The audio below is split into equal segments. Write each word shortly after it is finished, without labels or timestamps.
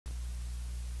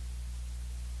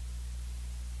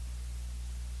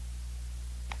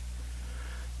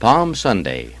Palm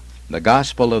Sunday, the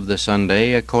Gospel of the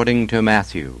Sunday according to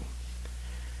Matthew.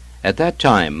 At that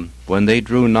time, when they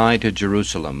drew nigh to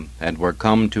Jerusalem, and were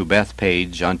come to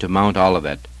Bethphage unto Mount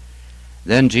Olivet,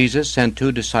 then Jesus sent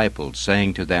 2 disciples,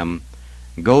 saying to them,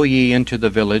 Go ye into the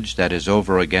village that is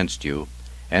over against you,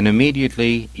 and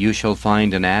immediately you shall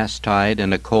find an ass tied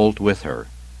and a colt with her.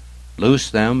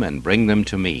 Loose them, and bring them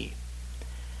to me.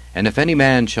 And if any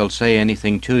man shall say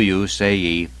anything to you, say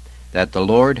ye, that the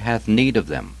Lord hath need of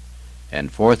them,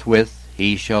 and forthwith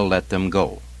he shall let them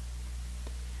go.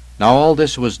 Now all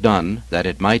this was done, that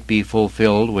it might be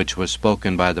fulfilled which was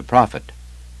spoken by the prophet,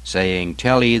 saying,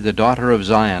 Tell ye the daughter of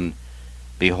Zion,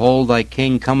 Behold, thy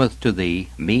king cometh to thee,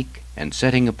 meek, and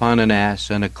sitting upon an ass,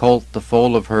 and a colt the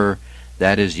foal of her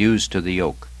that is used to the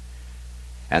yoke.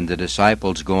 And the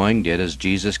disciples going did as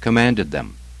Jesus commanded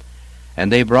them. And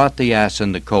they brought the ass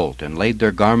and the colt, and laid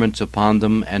their garments upon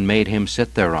them, and made him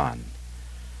sit thereon.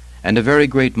 And a very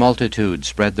great multitude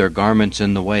spread their garments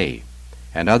in the way,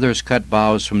 and others cut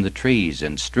boughs from the trees,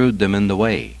 and strewed them in the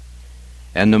way.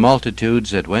 And the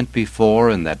multitudes that went before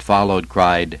and that followed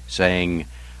cried, saying,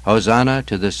 Hosanna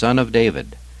to the Son of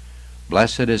David!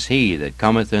 Blessed is he that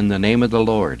cometh in the name of the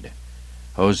Lord!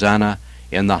 Hosanna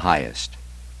in the highest.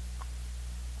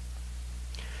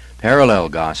 Parallel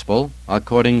Gospel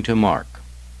according to Mark.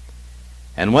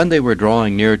 And when they were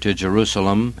drawing near to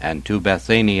Jerusalem, and to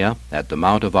Bethania at the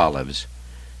Mount of Olives,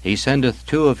 he sendeth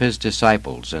 2 of his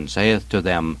disciples, and saith to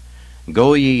them,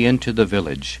 Go ye into the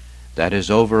village that is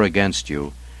over against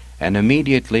you, and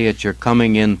immediately at your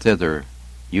coming in thither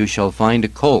you shall find a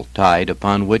colt tied,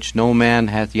 upon which no man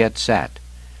hath yet sat.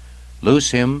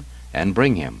 Loose him, and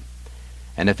bring him.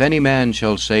 And if any man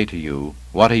shall say to you,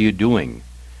 What are you doing?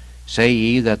 Say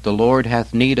ye that the Lord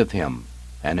hath need of him,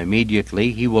 and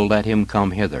immediately he will let him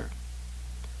come hither.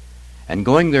 And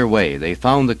going their way, they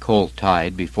found the colt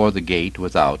tied before the gate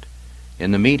without,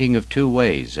 in the meeting of 2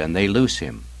 ways, and they loose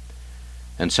him.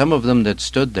 And some of them that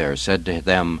stood there said to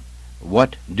them,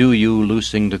 What do you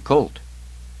loosing the colt?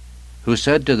 Who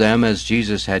said to them as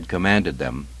Jesus had commanded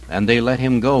them, and they let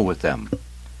him go with them.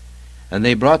 And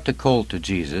they brought the colt to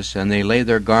Jesus, and they laid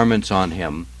their garments on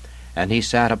him, and he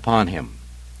sat upon him.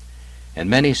 And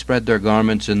many spread their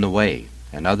garments in the way,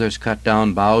 and others cut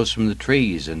down boughs from the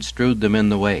trees, and strewed them in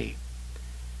the way.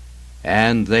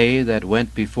 And they that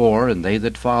went before and they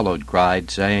that followed cried,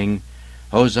 saying,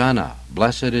 Hosanna,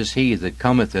 blessed is he that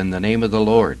cometh in the name of the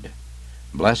Lord.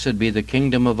 Blessed be the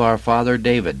kingdom of our father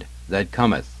David that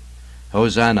cometh.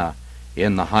 Hosanna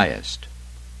in the highest.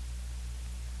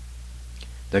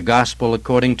 The Gospel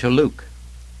according to Luke.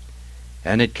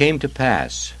 And it came to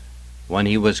pass, when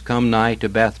he was come nigh to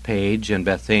Bethphage and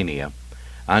Bethania,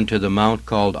 unto the mount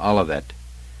called Olivet,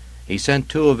 he sent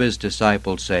 2 of his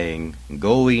disciples, saying,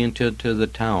 Go ye into the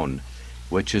town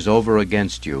which is over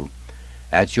against you,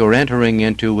 at your entering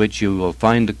into which you will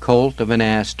find the colt of an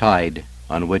ass tied,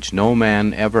 on which no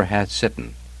man ever hath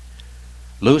sitten.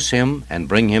 Loose him, and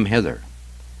bring him hither.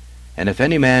 And if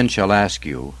any man shall ask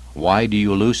you, Why do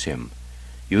you loose him?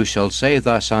 You shall say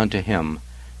thus unto him,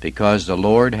 Because the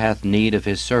Lord hath need of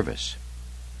his service.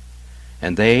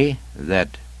 And they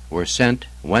that were sent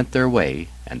went their way,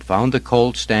 and found the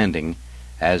colt standing,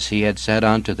 as he had said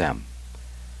unto them.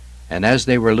 And as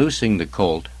they were loosing the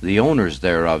colt, the owners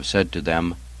thereof said to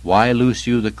them, Why loose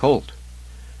you the colt?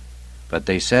 But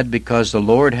they said, Because the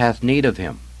Lord hath need of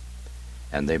him.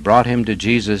 And they brought him to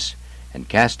Jesus, and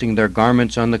casting their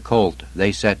garments on the colt,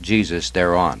 they set Jesus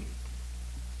thereon.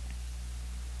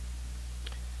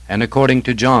 And according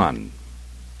to John.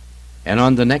 And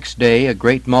on the next day a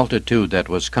great multitude that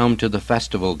was come to the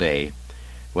festival day,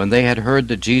 when they had heard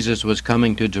that Jesus was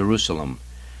coming to Jerusalem,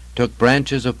 took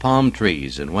branches of palm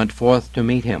trees, and went forth to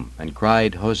meet him, and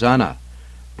cried, Hosanna!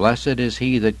 Blessed is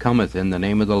he that cometh in the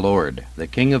name of the Lord, the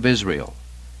King of Israel.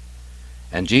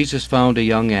 And Jesus found a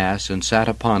young ass, and sat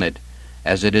upon it,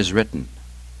 as it is written,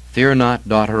 Fear not,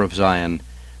 daughter of Zion,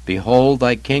 behold,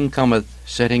 thy king cometh,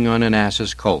 sitting on an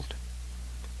ass's colt.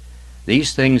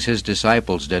 These things his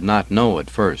disciples did not know at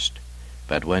first,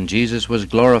 but when Jesus was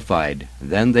glorified,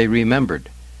 then they remembered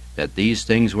that these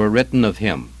things were written of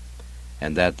him,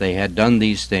 and that they had done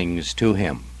these things to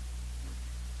him.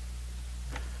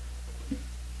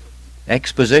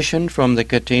 Exposition from the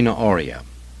Catena Aurea.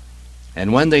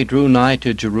 And when they drew nigh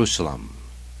to Jerusalem,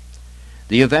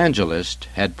 the evangelist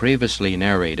had previously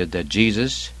narrated that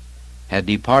Jesus had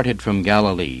departed from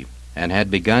Galilee, and had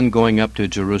begun going up to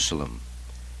Jerusalem.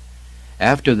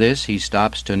 After this he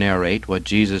stops to narrate what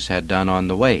Jesus had done on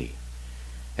the way,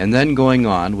 and then going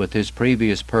on with his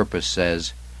previous purpose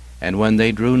says, And when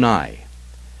they drew nigh.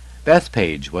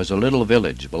 Bethphage was a little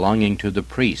village belonging to the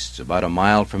priests about a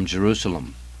mile from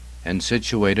Jerusalem, and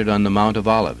situated on the Mount of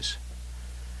Olives.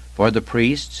 For the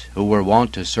priests, who were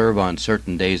wont to serve on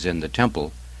certain days in the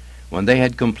temple, when they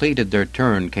had completed their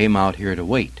turn, came out here to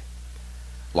wait.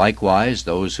 Likewise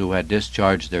those who had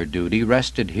discharged their duty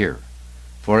rested here,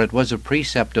 for it was a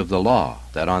precept of the law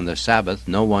that on the Sabbath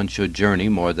no one should journey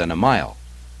more than a mile.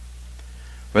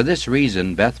 For this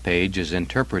reason Bethpage is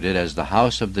interpreted as the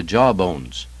house of the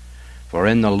jawbones, for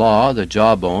in the law the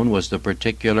jawbone was the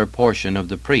particular portion of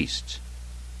the priests.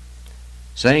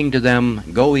 Saying to them,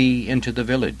 Go ye into the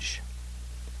village.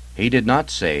 He did not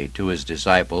say to his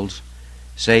disciples,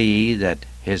 Say ye that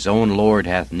his own Lord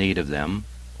hath need of them,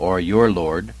 or your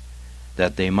Lord,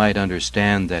 that they might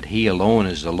understand that he alone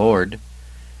is the Lord,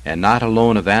 and not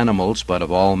alone of animals, but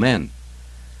of all men.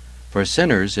 For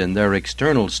sinners in their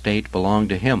external state belong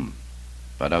to him,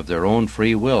 but of their own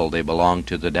free will they belong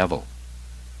to the devil.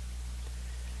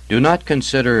 Do not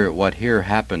consider what here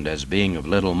happened as being of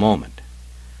little moment.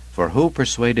 For who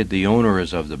persuaded the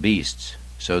owners of the beasts,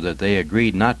 so that they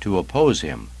agreed not to oppose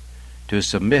him, to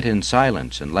submit in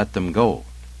silence and let them go?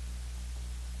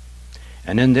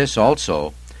 And in this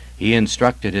also he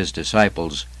instructed his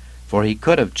disciples, for he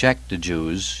could have checked the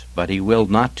Jews, but he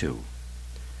willed not to.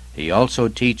 He also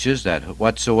teaches that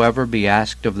whatsoever be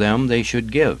asked of them they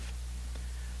should give.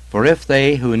 For if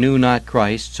they who knew not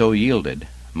Christ so yielded,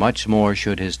 much more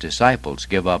should his disciples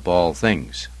give up all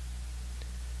things.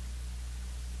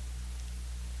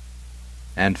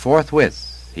 And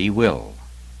forthwith he will,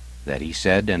 that he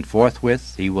said, and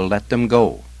forthwith he will let them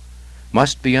go,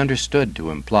 must be understood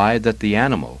to imply that the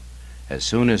animal, as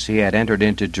soon as he had entered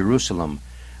into Jerusalem,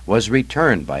 was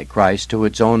returned by Christ to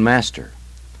its own master,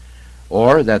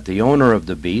 or that the owner of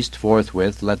the beast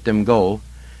forthwith let them go,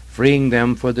 freeing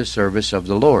them for the service of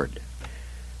the Lord.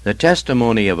 The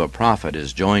testimony of a prophet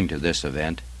is joined to this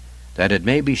event, that it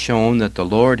may be shown that the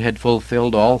Lord had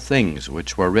fulfilled all things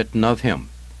which were written of him,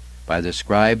 by the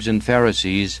scribes and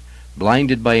Pharisees,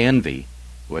 blinded by envy,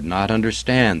 would not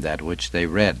understand that which they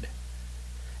read.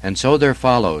 And so there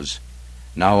follows,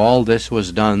 Now all this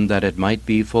was done that it might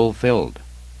be fulfilled.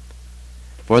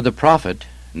 For the prophet,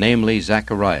 namely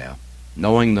Zechariah,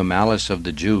 knowing the malice of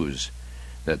the Jews,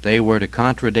 that they were to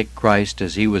contradict Christ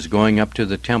as he was going up to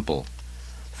the temple,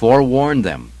 forewarned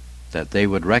them that they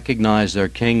would recognize their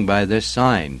king by this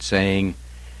sign, saying,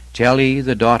 Tell ye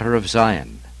the daughter of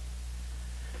Zion.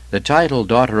 The title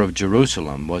Daughter of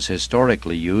Jerusalem was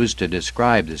historically used to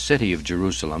describe the city of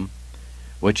Jerusalem,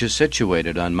 which is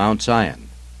situated on Mount Zion.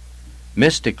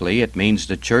 Mystically, it means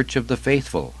the church of the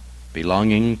faithful,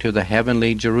 belonging to the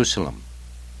heavenly Jerusalem.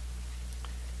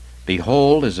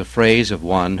 Behold is a phrase of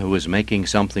one who is making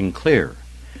something clear,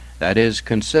 that is,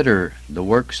 consider the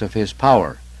works of his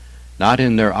power, not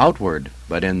in their outward,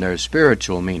 but in their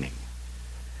spiritual meaning.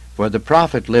 For the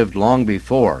prophet lived long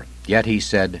before, yet he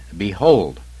said,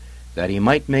 Behold, that he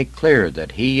might make clear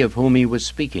that he of whom he was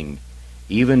speaking,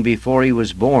 even before he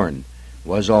was born,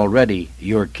 was already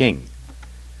your king.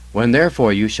 When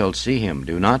therefore you shall see him,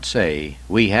 do not say,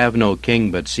 We have no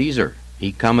king but Caesar,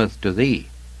 he cometh to thee,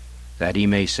 that he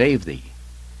may save thee,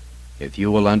 if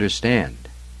you will understand.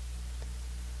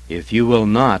 If you will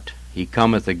not, he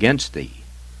cometh against thee.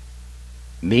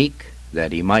 Meek,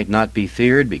 that he might not be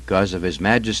feared because of his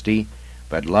majesty,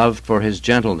 but loved for his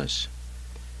gentleness.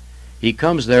 He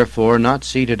comes therefore not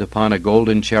seated upon a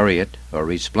golden chariot, or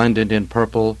resplendent in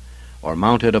purple, or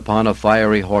mounted upon a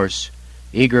fiery horse,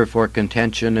 eager for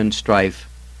contention and strife,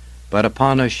 but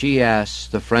upon a she-ass,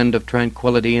 the friend of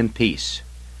tranquility and peace.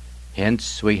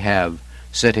 Hence we have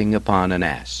sitting upon an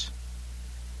ass.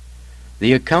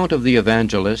 The account of the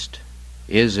evangelist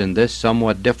is in this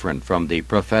somewhat different from the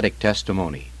prophetic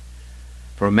testimony.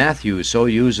 For Matthew so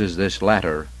uses this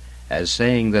latter, as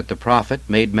saying that the prophet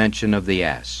made mention of the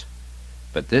ass.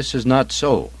 But this is not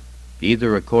so,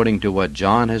 either according to what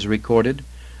John has recorded,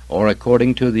 or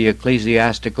according to the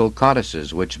ecclesiastical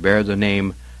codices which bear the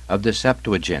name of the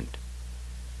Septuagint.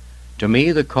 To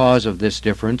me the cause of this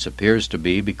difference appears to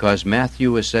be because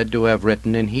Matthew is said to have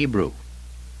written in Hebrew.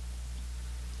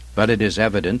 But it is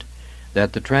evident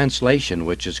that the translation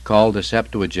which is called the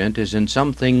Septuagint is in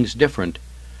some things different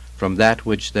from that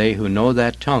which they who know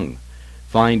that tongue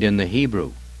find in the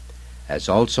Hebrew, as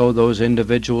also those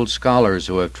individual scholars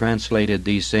who have translated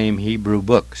these same Hebrew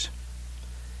books.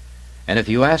 And if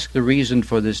you ask the reason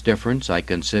for this difference, I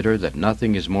consider that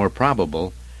nothing is more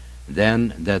probable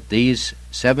than that these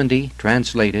 70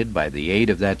 translated by the aid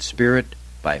of that Spirit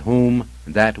by whom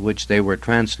that which they were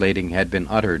translating had been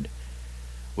uttered,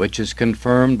 which is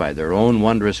confirmed by their own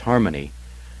wondrous harmony,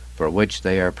 for which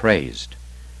they are praised.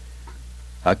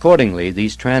 Accordingly,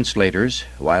 these translators,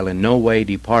 while in no way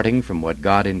departing from what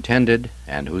God intended,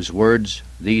 and whose words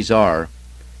these are,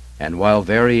 and while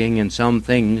varying in some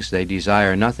things, they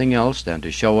desire nothing else than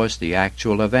to show us the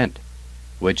actual event,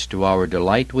 which to our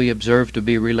delight we observe to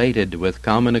be related with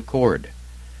common accord,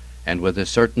 and with a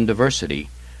certain diversity,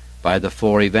 by the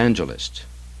four evangelists.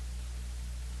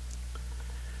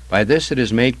 By this it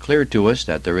is made clear to us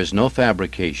that there is no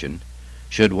fabrication,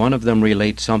 should one of them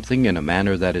relate something in a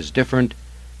manner that is different,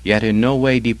 yet in no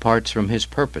way departs from his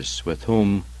purpose, with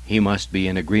whom he must be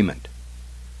in agreement.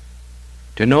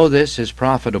 To know this is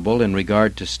profitable in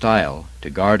regard to style, to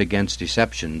guard against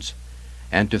deceptions,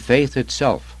 and to faith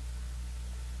itself,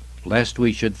 lest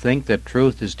we should think that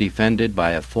truth is defended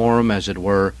by a form, as it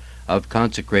were, of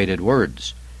consecrated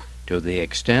words, to the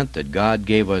extent that God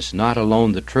gave us not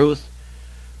alone the truth,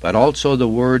 but also the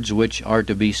words which are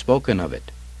to be spoken of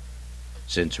it,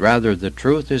 since rather the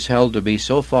truth is held to be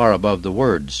so far above the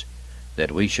words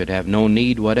that we should have no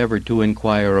need whatever to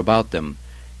inquire about them,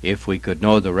 if we could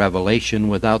know the revelation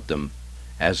without them,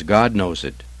 as God knows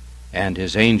it, and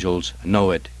his angels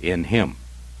know it in him.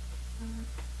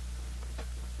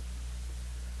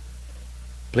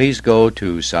 Please go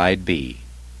to side B.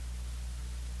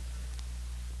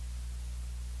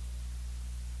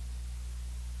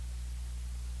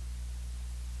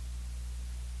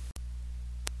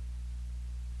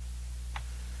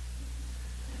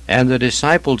 And the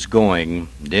disciples going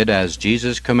did as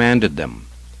Jesus commanded them.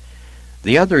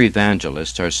 The other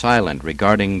evangelists are silent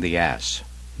regarding the ass,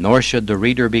 nor should the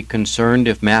reader be concerned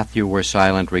if Matthew were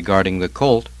silent regarding the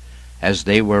colt, as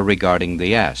they were regarding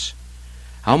the ass.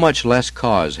 How much less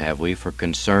cause have we for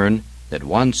concern that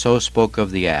one so spoke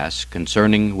of the ass,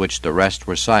 concerning which the rest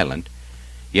were silent,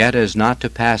 yet as not to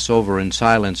pass over in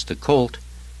silence the colt,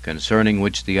 concerning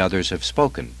which the others have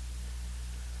spoken.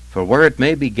 For where it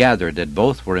may be gathered that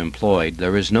both were employed,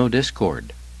 there is no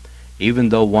discord, even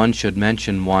though one should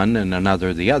mention one and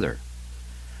another the other.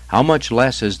 How much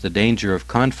less is the danger of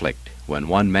conflict when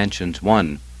one mentions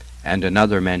one and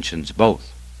another mentions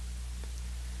both?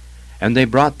 And they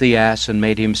brought the ass and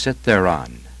made him sit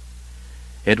thereon.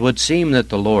 It would seem that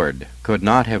the Lord could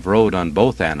not have rode on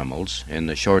both animals in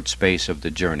the short space of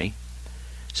the journey,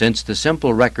 since the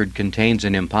simple record contains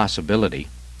an impossibility,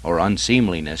 or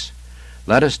unseemliness.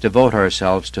 Let us devote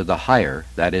ourselves to the higher,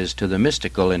 that is, to the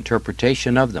mystical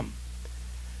interpretation of them.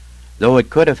 Though it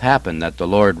could have happened that the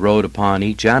Lord rode upon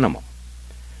each animal,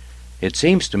 it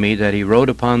seems to me that he rode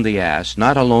upon the ass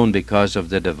not alone because of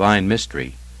the divine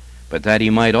mystery, but that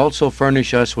he might also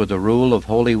furnish us with a rule of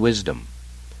holy wisdom.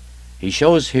 He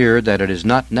shows here that it is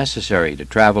not necessary to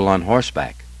travel on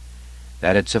horseback,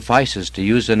 that it suffices to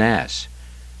use an ass,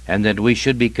 and that we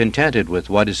should be contented with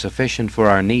what is sufficient for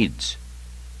our needs.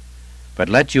 But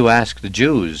let you ask the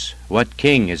Jews, what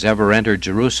king has ever entered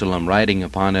Jerusalem riding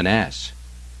upon an ass?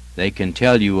 They can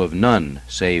tell you of none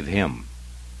save him.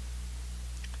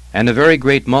 And a very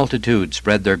great multitude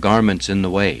spread their garments in the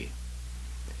way.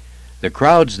 The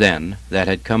crowds then, that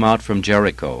had come out from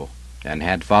Jericho, and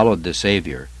had followed the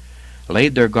Savior,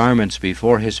 laid their garments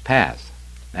before his path,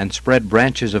 and spread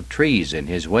branches of trees in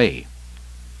his way.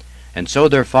 And so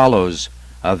there follows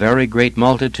a very great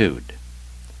multitude,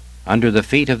 under the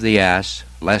feet of the ass,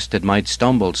 lest it might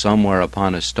stumble somewhere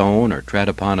upon a stone, or tread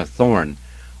upon a thorn,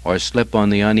 or slip on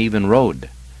the uneven road.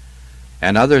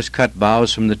 And others cut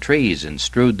boughs from the trees, and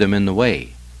strewed them in the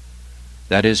way,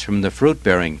 that is, from the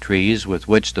fruit-bearing trees with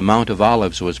which the Mount of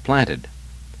Olives was planted.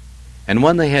 And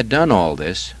when they had done all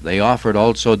this, they offered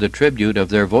also the tribute of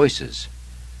their voices.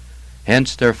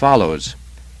 Hence there follows,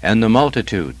 and the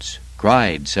multitudes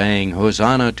cried, saying,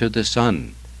 Hosanna to the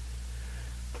Son.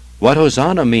 What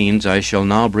Hosanna means I shall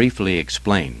now briefly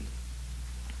explain.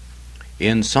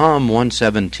 In Psalm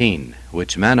 117,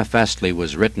 which manifestly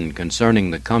was written concerning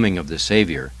the coming of the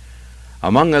Savior,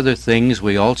 among other things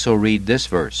we also read this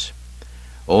verse,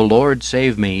 O Lord,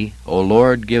 save me, O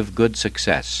Lord, give good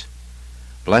success.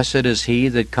 Blessed is he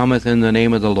that cometh in the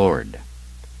name of the Lord.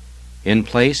 In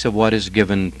place of what is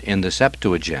given in the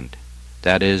Septuagint,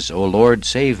 that is, O Lord,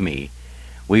 save me,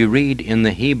 we read in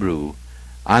the Hebrew,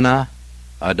 Ana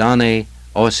Adane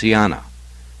Oceana,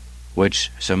 which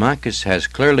Symmachus has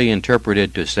clearly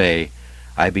interpreted to say,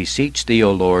 I beseech thee,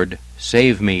 O Lord,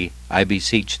 save me, I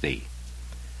beseech thee.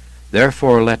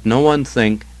 Therefore let no one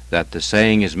think that the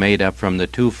saying is made up from the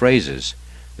two phrases,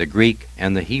 the Greek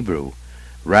and the Hebrew.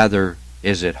 Rather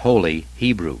is it wholly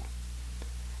Hebrew,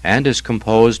 and is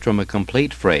composed from a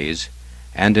complete phrase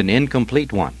and an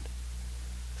incomplete one.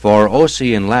 For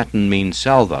osi in Latin means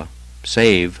salva,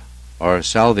 save, or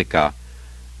salvica,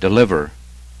 deliver.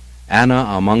 Anna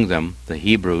among them, the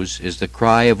Hebrews, is the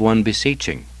cry of one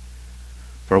beseeching.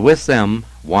 For with them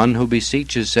one who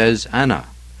beseeches says, Anna,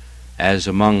 as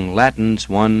among Latins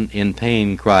one in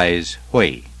pain cries,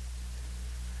 Hui.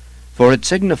 For it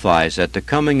signifies that the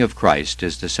coming of Christ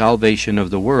is the salvation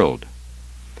of the world.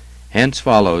 Hence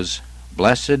follows,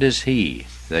 Blessed is he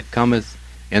that cometh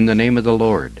in the name of the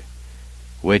Lord,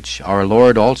 which our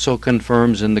Lord also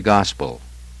confirms in the gospel.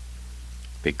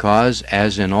 Because,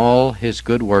 as in all his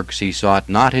good works he sought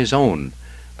not his own,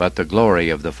 but the glory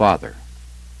of the Father.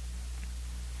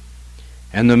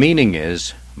 And the meaning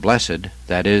is, Blessed,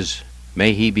 that is,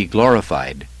 may he be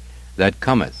glorified, that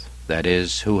cometh, that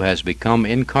is, who has become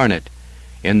incarnate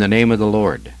in the name of the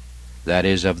Lord, that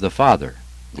is, of the Father,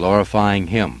 glorifying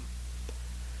him.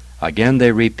 Again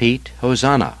they repeat,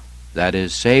 Hosanna, that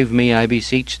is, save me, I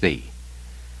beseech thee.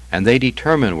 And they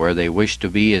determine where they wish to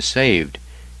be as saved,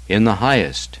 in the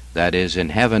highest, that is, in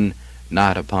heaven,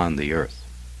 not upon the earth.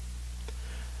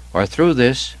 Or through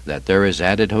this, that there is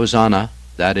added Hosanna,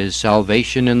 that is,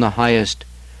 salvation in the highest,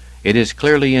 it is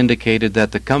clearly indicated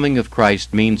that the coming of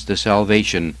Christ means the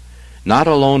salvation, not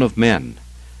alone of men,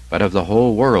 but of the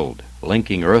whole world,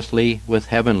 linking earthly with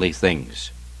heavenly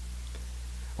things.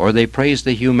 Or they praise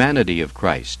the humanity of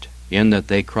Christ, in that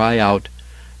they cry out,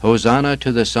 Hosanna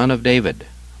to the Son of David,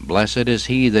 blessed is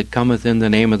he that cometh in the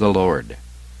name of the Lord.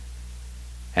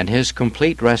 And his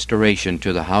complete restoration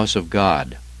to the house of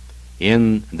God,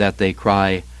 in that they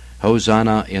cry,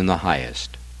 Hosanna in the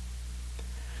highest.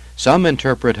 Some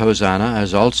interpret Hosanna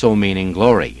as also meaning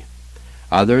glory,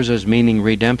 others as meaning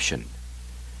redemption.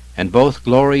 And both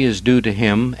glory is due to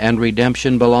him, and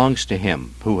redemption belongs to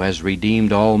him, who has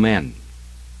redeemed all men.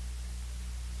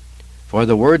 For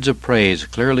the words of praise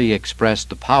clearly express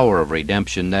the power of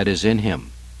redemption that is in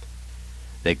him.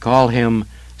 They call him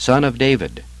Son of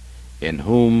David, in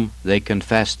whom they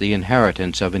confess the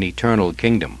inheritance of an eternal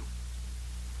kingdom.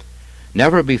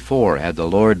 Never before had the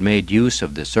Lord made use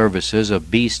of the services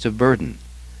of beasts of burden,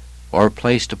 or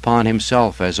placed upon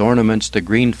himself as ornaments the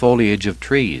green foliage of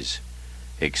trees,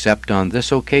 except on this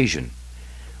occasion,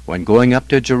 when going up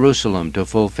to Jerusalem to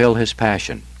fulfill his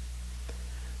passion.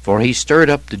 For he stirred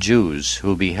up the Jews,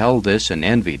 who beheld this and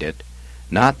envied it,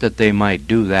 not that they might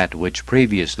do that which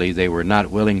previously they were not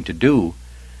willing to do,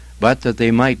 but that they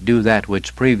might do that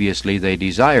which previously they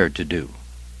desired to do.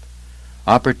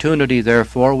 Opportunity,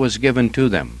 therefore, was given to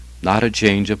them, not a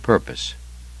change of purpose.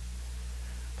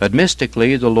 But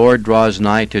mystically the Lord draws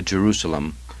nigh to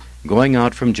Jerusalem, going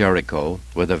out from Jericho,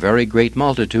 with a very great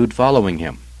multitude following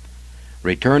him,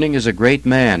 returning as a great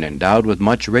man endowed with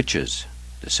much riches,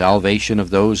 the salvation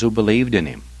of those who believed in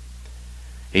him.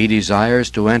 He desires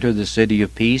to enter the city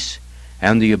of peace,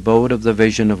 and the abode of the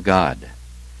vision of God.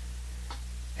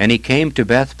 And he came to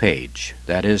Bethpage,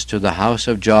 that is, to the house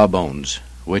of Jawbones,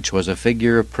 which was a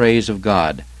figure of praise of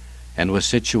God, and was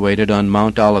situated on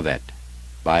Mount Olivet,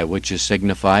 by which is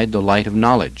signified the light of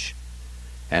knowledge,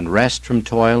 and rest from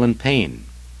toil and pain.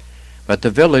 But the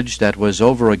village that was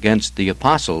over against the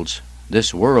apostles,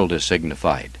 this world is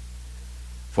signified.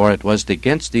 For it was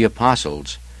against the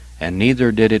apostles, and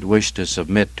neither did it wish to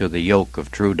submit to the yoke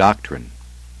of true doctrine.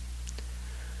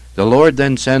 The Lord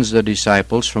then sends the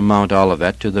disciples from Mount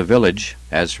Olivet to the village,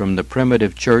 as from the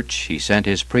primitive church he sent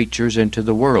his preachers into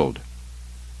the world.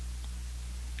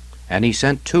 And he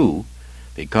sent two,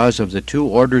 because of the two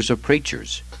orders of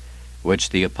preachers, which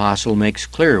the apostle makes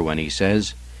clear when he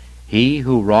says, He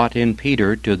who wrought in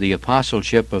Peter to the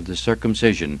apostleship of the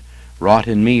circumcision wrought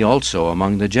in me also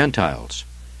among the Gentiles,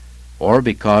 or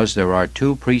because there are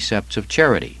two precepts of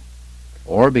charity,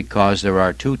 or because there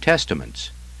are two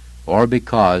testaments, or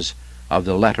because of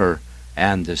the letter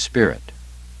and the spirit,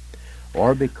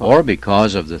 or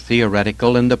because of the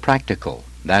theoretical and the practical,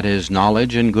 that is,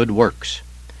 knowledge and good works.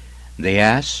 The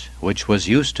ass, which was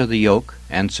used to the yoke,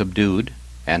 and subdued,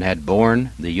 and had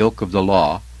borne the yoke of the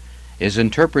law, is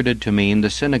interpreted to mean the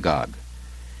synagogue.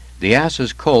 The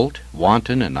ass's colt,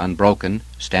 wanton and unbroken,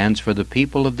 stands for the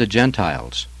people of the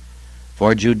Gentiles.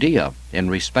 For Judea, in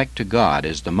respect to God,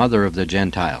 is the mother of the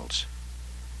Gentiles.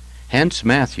 Hence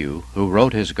Matthew, who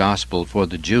wrote his gospel for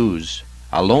the Jews,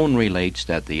 alone relates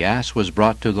that the ass was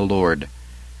brought to the Lord,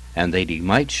 and that he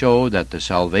might show that the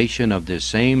salvation of this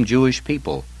same Jewish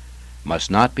people must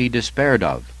not be despaired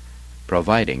of,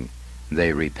 providing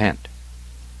they repent.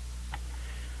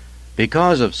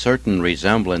 Because of certain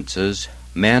resemblances,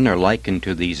 men are likened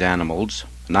to these animals,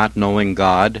 not knowing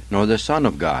God nor the Son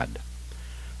of God.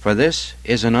 For this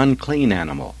is an unclean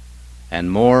animal, and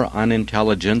more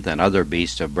unintelligent than other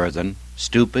beasts of burthen,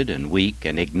 stupid and weak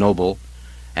and ignoble,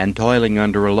 and toiling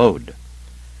under a load.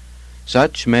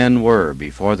 Such men were,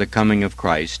 before the coming of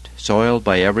Christ, soiled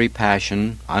by every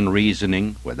passion,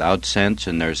 unreasoning, without sense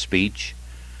in their speech,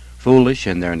 foolish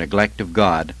in their neglect of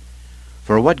God.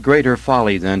 For what greater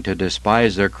folly than to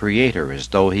despise their Creator as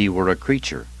though he were a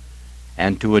creature,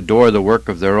 and to adore the work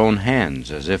of their own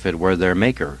hands as if it were their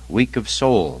Maker, weak of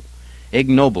soul,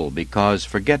 ignoble because,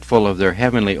 forgetful of their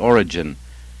heavenly origin,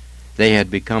 they had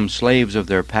become slaves of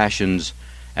their passions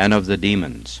and of the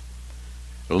demons,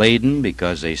 laden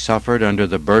because they suffered under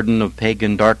the burden of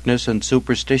pagan darkness and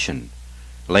superstition,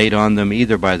 laid on them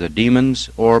either by the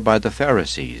demons or by the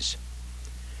Pharisees.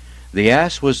 The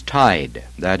ass was tied,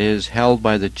 that is, held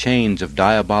by the chains of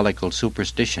diabolical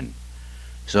superstition,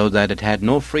 so that it had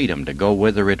no freedom to go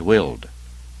whither it willed.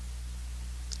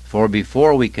 For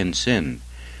before we can sin,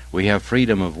 we have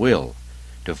freedom of will,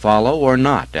 to follow or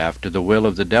not after the will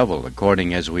of the devil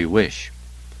according as we wish.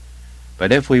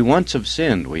 But if we once have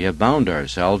sinned, we have bound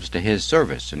ourselves to his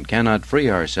service, and cannot free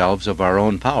ourselves of our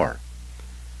own power.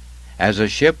 As a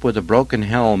ship with a broken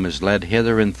helm is led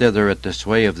hither and thither at the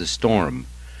sway of the storm,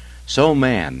 so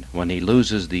man, when he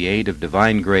loses the aid of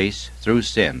divine grace through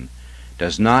sin,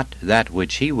 does not that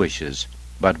which he wishes,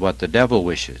 but what the devil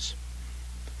wishes.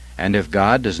 And if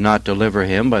God does not deliver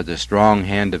him by the strong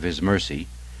hand of his mercy,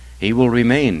 he will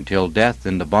remain till death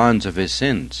in the bonds of his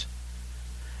sins.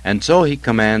 And so he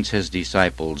commands his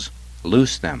disciples,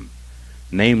 loose them,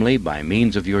 namely by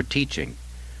means of your teaching,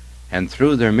 and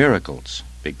through their miracles,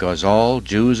 because all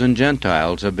Jews and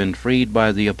Gentiles have been freed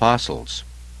by the apostles.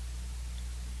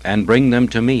 And bring them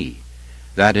to me,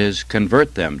 that is,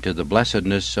 convert them to the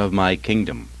blessedness of my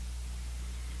kingdom.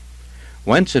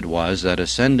 Whence it was that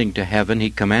ascending to heaven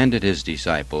he commanded his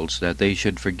disciples that they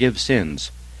should forgive sins,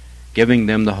 giving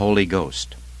them the Holy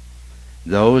Ghost.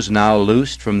 Those now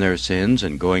loosed from their sins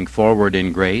and going forward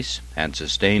in grace, and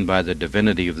sustained by the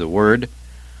divinity of the Word,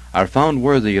 are found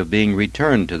worthy of being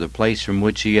returned to the place from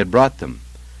which he had brought them,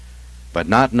 but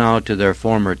not now to their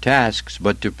former tasks,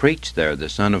 but to preach there the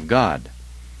Son of God.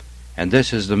 And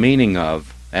this is the meaning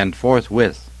of, and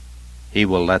forthwith he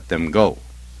will let them go.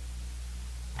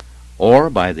 Or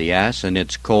by the ass and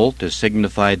its colt is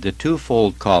signified the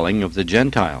twofold calling of the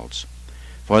Gentiles.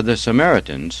 For the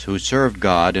Samaritans, who served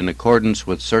God in accordance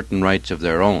with certain rites of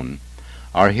their own,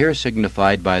 are here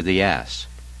signified by the ass.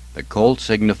 The colt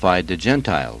signified the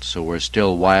Gentiles, who were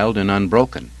still wild and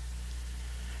unbroken.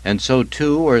 And so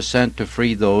too are sent to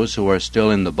free those who are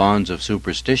still in the bonds of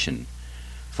superstition.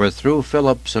 For through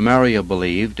Philip Samaria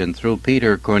believed, and through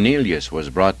Peter Cornelius was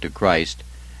brought to Christ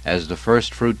as the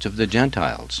first fruits of the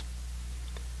Gentiles.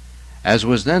 As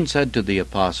was then said to the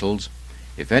apostles,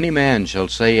 If any man shall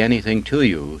say anything to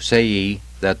you, say ye,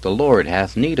 that the Lord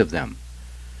hath need of them.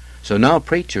 So now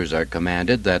preachers are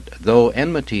commanded that, though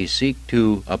enmity seek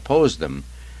to oppose them,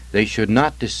 they should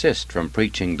not desist from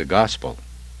preaching the gospel.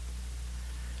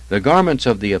 The garments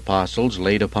of the apostles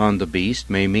laid upon the beast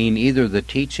may mean either the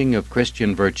teaching of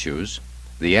Christian virtues,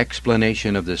 the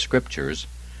explanation of the Scriptures,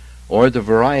 or the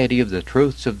variety of the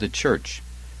truths of the Church,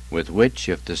 with which,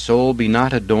 if the soul be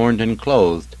not adorned and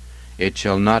clothed, it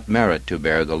shall not merit to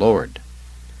bear the Lord.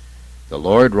 The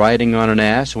Lord, riding on an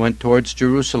ass, went towards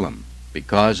Jerusalem,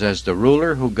 because as the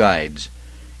ruler who guides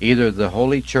either the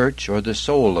holy church or the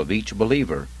soul of each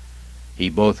believer, he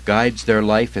both guides their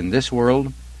life in this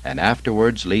world and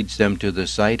afterwards leads them to the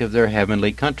sight of their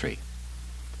heavenly country.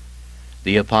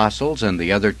 The apostles and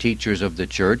the other teachers of the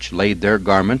church laid their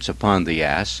garments upon the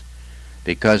ass,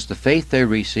 because the faith they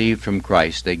received from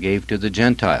Christ they gave to the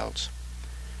Gentiles.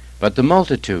 But the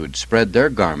multitude spread their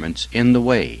garments in the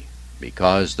way,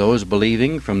 because those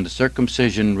believing from the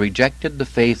circumcision rejected the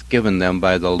faith given them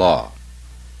by the law.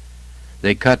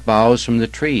 They cut boughs from the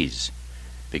trees,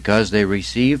 because they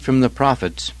received from the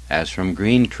prophets, as from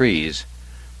green trees,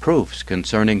 proofs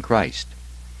concerning Christ.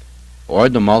 Or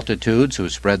the multitudes who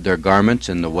spread their garments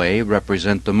in the way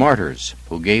represent the martyrs,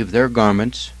 who gave their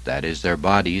garments, that is, their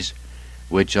bodies,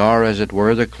 which are, as it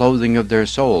were, the clothing of their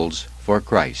souls, for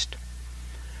Christ.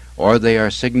 Or they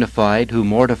are signified who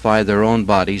mortify their own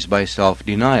bodies by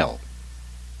self-denial.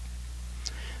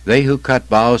 They who cut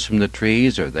boughs from the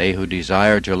trees are they who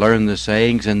desire to learn the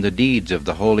sayings and the deeds of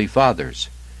the holy fathers,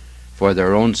 for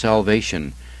their own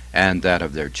salvation and that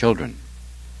of their children.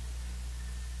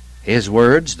 His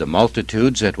words, the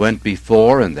multitudes that went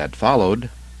before and that followed,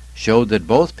 showed that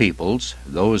both peoples,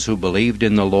 those who believed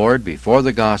in the Lord before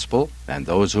the gospel and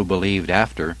those who believed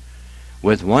after,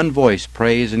 with one voice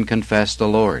praise and confess the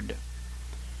Lord.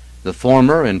 The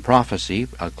former in prophecy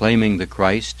acclaiming the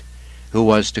Christ who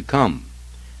was to come,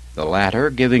 the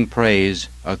latter giving praise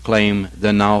acclaim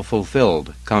the now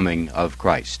fulfilled coming of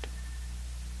Christ.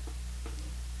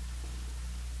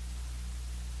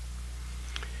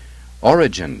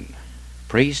 Origen,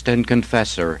 priest and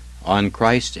confessor, on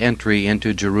Christ's entry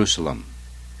into Jerusalem.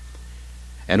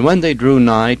 And when they drew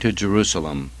nigh to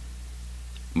Jerusalem,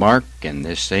 Mark in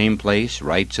this same place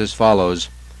writes as follows,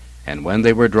 And when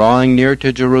they were drawing near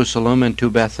to Jerusalem and to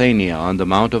Bethania on the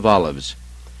Mount of Olives,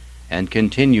 and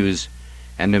continues,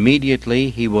 And immediately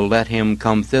he will let him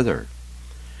come thither.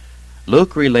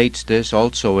 Luke relates this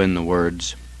also in the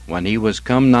words, When he was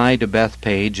come nigh to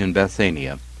Bethpage in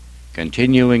Bethania,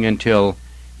 continuing until,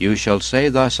 You shall say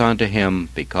thus unto him,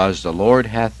 Because the Lord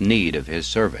hath need of his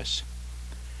service.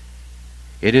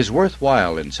 It is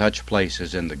worthwhile in such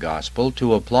places in the Gospel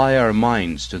to apply our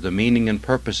minds to the meaning and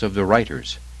purpose of the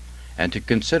writers, and to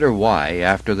consider why,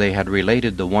 after they had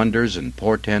related the wonders and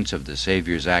portents of the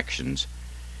Saviour's actions,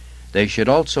 they should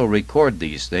also record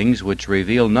these things which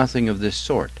reveal nothing of this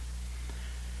sort.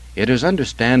 It is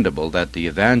understandable that the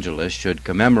evangelist should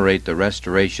commemorate the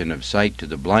restoration of sight to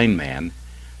the blind man,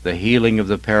 the healing of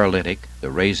the paralytic, the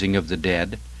raising of the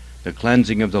dead, the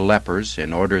cleansing of the lepers,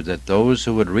 in order that those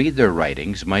who would read their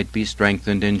writings might be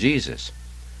strengthened in Jesus.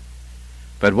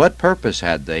 But what purpose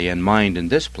had they in mind in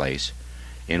this place,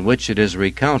 in which it is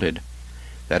recounted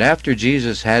that after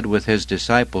Jesus had with his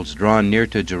disciples drawn near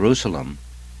to Jerusalem,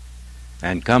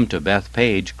 and come to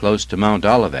Bethpage close to Mount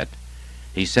Olivet,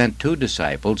 he sent 2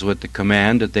 disciples with the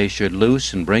command that they should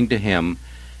loose and bring to him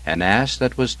an ass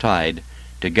that was tied,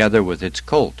 together with its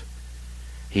colt.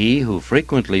 He who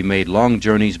frequently made long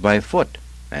journeys by foot,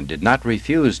 and did not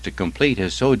refuse to complete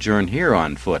his sojourn here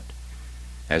on foot,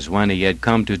 as when he had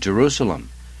come to Jerusalem,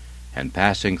 and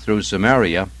passing through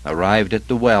Samaria, arrived at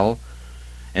the well,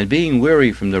 and being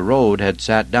weary from the road, had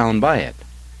sat down by it.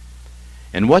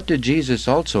 And what did Jesus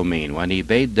also mean when he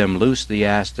bade them loose the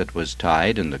ass that was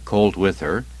tied, and the colt with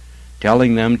her,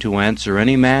 telling them to answer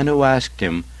any man who asked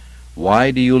him,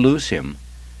 Why do you loose him?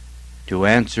 To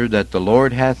answer that the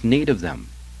Lord hath need of them,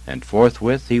 and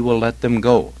forthwith he will let them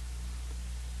go.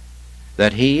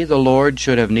 That he, the Lord,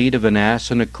 should have need of an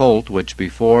ass and a colt, which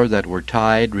before that were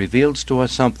tied, reveals to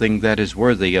us something that is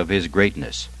worthy of his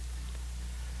greatness.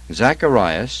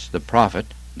 Zacharias, the prophet,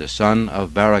 the son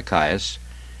of Barachias,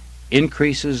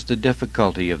 increases the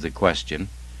difficulty of the question,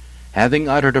 having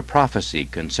uttered a prophecy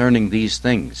concerning these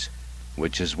things,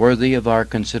 which is worthy of our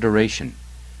consideration,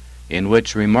 in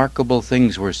which remarkable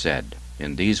things were said,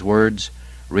 in these words,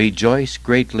 Rejoice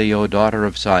greatly, O daughter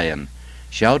of Zion,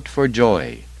 shout for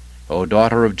joy, O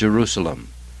daughter of Jerusalem.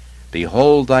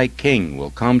 Behold, thy king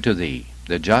will come to thee,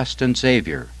 the just and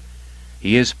Saviour.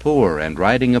 He is poor, and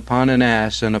riding upon an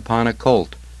ass, and upon a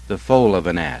colt, the foal of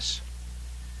an ass.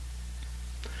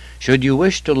 Should you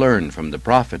wish to learn from the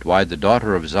prophet why the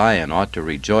daughter of Zion ought to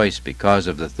rejoice because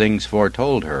of the things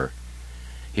foretold her,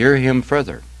 hear him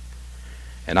further.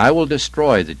 And I will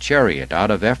destroy the chariot out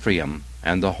of Ephraim,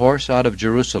 and the horse out of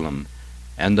Jerusalem,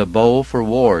 and the bow for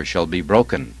war shall be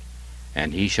broken,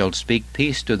 and he shall speak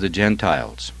peace to the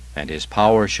Gentiles, and his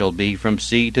power shall be from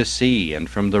sea to sea, and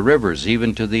from the rivers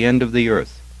even to the end of the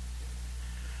earth.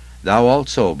 Thou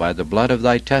also by the blood of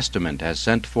thy testament hast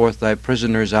sent forth thy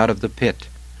prisoners out of the pit,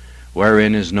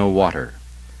 wherein is no water.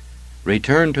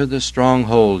 Return to the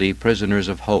stronghold, ye prisoners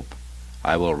of hope.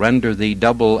 I will render thee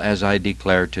double as I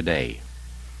declare today.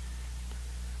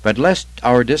 But lest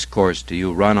our discourse to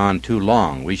you run on too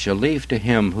long, we shall leave to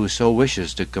him who so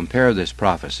wishes to compare this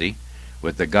prophecy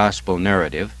with the gospel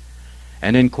narrative,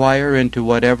 and inquire into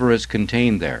whatever is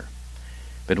contained there.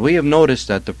 But we have noticed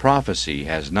that the prophecy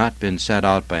has not been set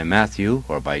out by Matthew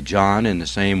or by John in the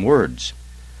same words,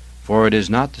 for it is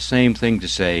not the same thing to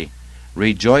say,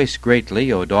 Rejoice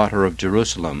greatly, O daughter of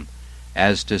Jerusalem,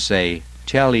 as to say,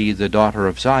 Tell ye the daughter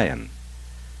of Zion.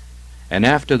 And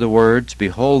after the words,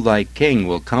 Behold, thy king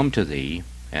will come to thee,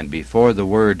 and before the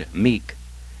word meek,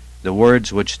 the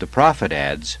words which the prophet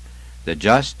adds, the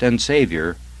just and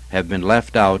Saviour, have been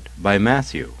left out by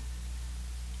Matthew.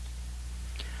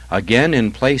 Again,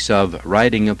 in place of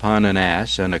riding upon an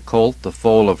ass and a colt, the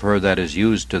foal of her that is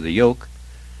used to the yoke,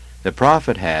 the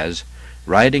prophet has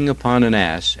riding upon an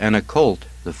ass and a colt,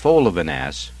 the foal of an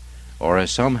ass, or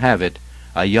as some have it,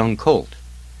 a young colt.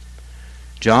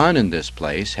 John in this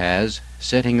place has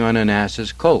sitting on an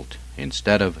ass's colt,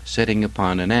 instead of sitting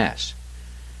upon an ass.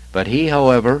 But he,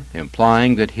 however,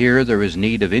 implying that here there is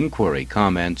need of inquiry,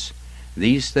 comments,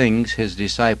 These things his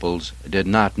disciples did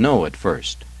not know at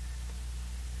first.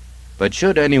 But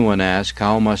should anyone ask,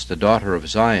 How must the daughter of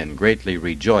Zion greatly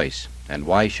rejoice, and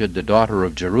why should the daughter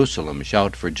of Jerusalem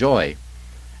shout for joy,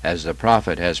 as the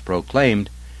prophet has proclaimed,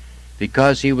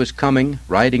 because he was coming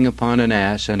riding upon an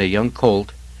ass and a young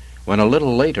colt, when a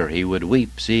little later he would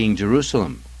weep, seeing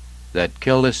Jerusalem, that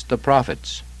killest the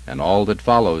prophets, and all that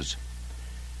follows.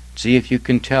 See if you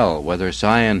can tell whether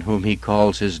Zion, whom he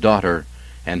calls his daughter,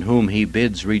 and whom he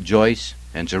bids rejoice,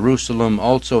 and Jerusalem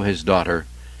also his daughter,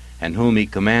 and whom he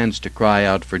commands to cry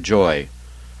out for joy,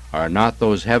 are not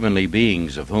those heavenly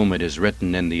beings of whom it is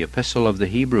written in the Epistle of the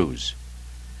Hebrews?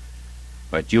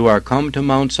 But you are come to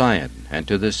Mount Zion, and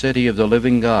to the city of the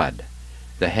living God,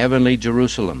 the heavenly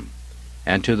Jerusalem,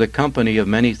 and to the company of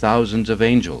many thousands of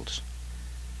angels,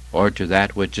 or to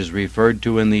that which is referred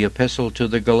to in the Epistle to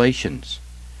the Galatians,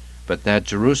 but that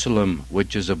Jerusalem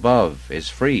which is above is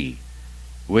free,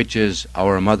 which is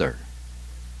our mother.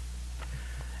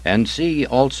 And see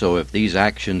also if these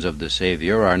actions of the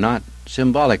Savior are not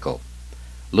symbolical,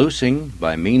 loosing,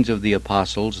 by means of the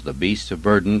apostles, the beasts of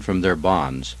burden from their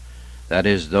bonds, that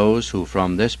is, those who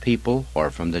from this people or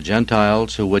from the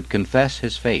Gentiles who would confess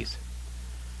his faith.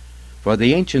 For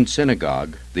the ancient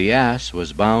synagogue, the ass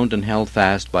was bound and held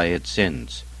fast by its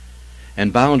sins,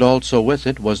 and bound also with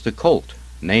it was the colt,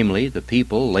 namely, the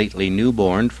people lately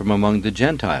newborn from among the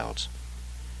Gentiles.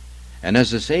 And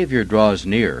as the Savior draws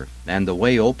near, and the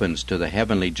way opens to the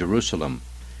heavenly Jerusalem,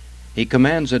 he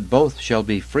commands that both shall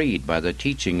be freed by the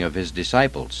teaching of his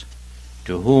disciples,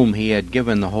 to whom he had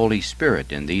given the Holy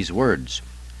Spirit in these words,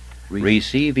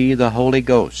 Receive ye the Holy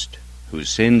Ghost, whose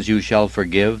sins you shall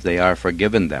forgive, they are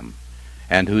forgiven them,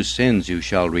 and whose sins you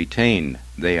shall retain,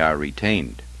 they are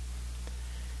retained.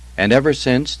 And ever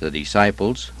since the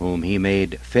disciples, whom he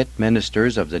made fit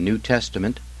ministers of the New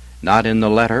Testament, not in the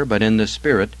letter but in the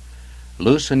Spirit,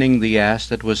 loosening the ass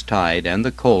that was tied and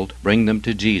the colt, bring them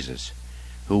to Jesus,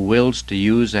 who wills to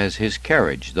use as his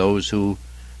carriage those who,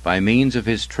 by means of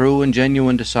his true and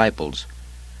genuine disciples,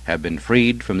 have been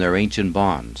freed from their ancient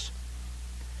bonds.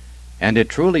 And it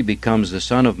truly becomes the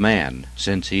Son of Man,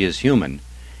 since he is human,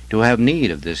 to have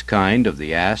need of this kind of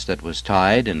the ass that was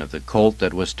tied and of the colt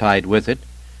that was tied with it,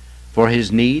 for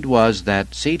his need was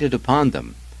that, seated upon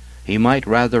them, he might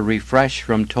rather refresh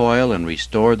from toil and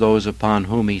restore those upon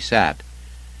whom he sat,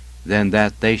 than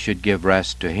that they should give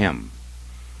rest to him.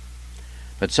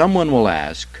 But someone will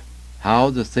ask,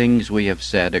 how the things we have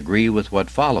said agree with what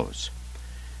follows,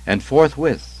 and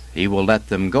forthwith he will let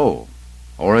them go,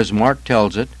 or as Mark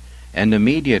tells it, and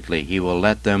immediately he will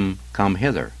let them come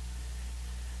hither.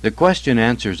 The question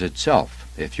answers itself,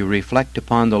 if you reflect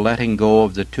upon the letting go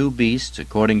of the two beasts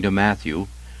according to Matthew,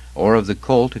 or of the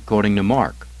colt according to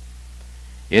Mark.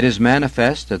 It is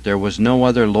manifest that there was no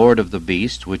other Lord of the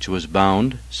beast which was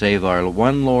bound, save our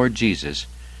one Lord Jesus,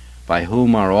 by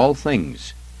whom are all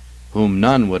things, whom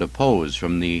none would oppose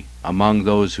from among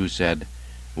those who said,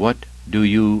 What do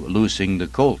you loosing the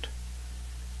colt?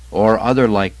 Or other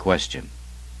like question.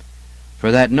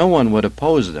 For that no one would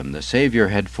oppose them, the Savior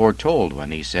had foretold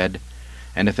when he said,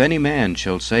 And if any man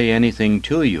shall say anything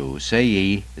to you, say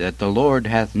ye that the Lord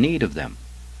hath need of them.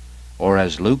 Or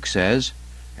as Luke says,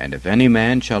 And if any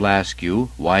man shall ask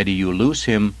you, Why do you loose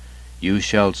him? You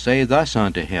shall say thus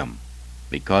unto him,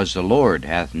 Because the Lord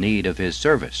hath need of his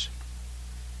service.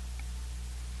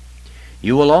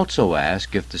 You will also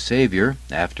ask if the Savior,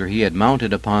 after he had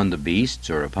mounted upon the beasts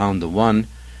or upon the one,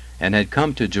 and had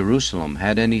come to Jerusalem,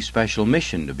 had any special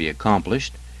mission to be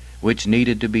accomplished, which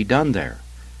needed to be done there,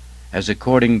 as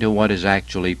according to what is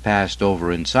actually passed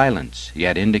over in silence,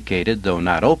 yet indicated, though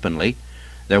not openly,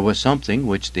 there was something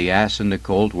which the ass and the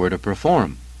colt were to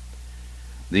perform.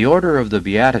 The order of the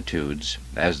Beatitudes,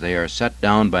 as they are set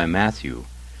down by Matthew,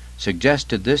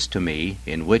 suggested this to me,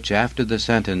 in which after the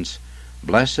sentence,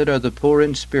 Blessed are the poor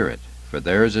in spirit, for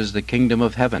theirs is the kingdom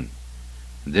of heaven,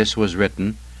 this was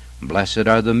written, Blessed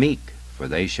are the meek, for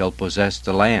they shall possess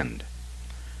the land.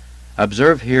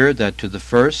 Observe here that to the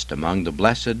first among the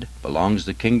blessed belongs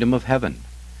the kingdom of heaven,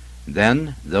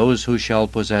 then those who shall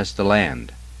possess the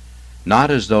land, not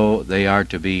as though they are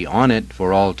to be on it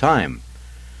for all time,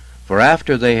 for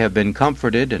after they have been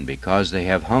comforted, and because they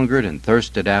have hungered and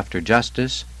thirsted after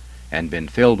justice, and been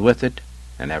filled with it,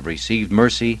 and have received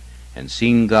mercy, and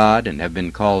seen God, and have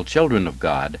been called children of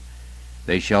God,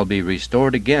 they shall be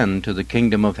restored again to the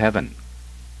kingdom of heaven.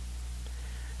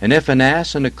 And if an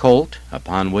ass and a colt,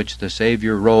 upon which the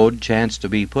Savior rode, chance to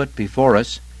be put before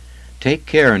us, take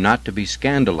care not to be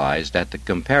scandalized at the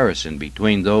comparison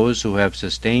between those who have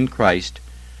sustained Christ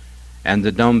and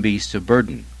the dumb beasts of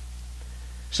burden.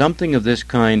 Something of this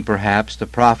kind perhaps the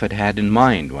prophet had in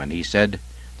mind when he said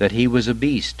that he was a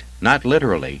beast, not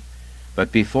literally,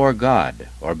 but before God,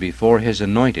 or before his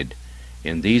anointed,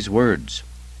 in these words,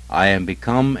 I am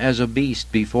become as a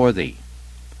beast before thee.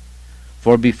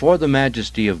 For before the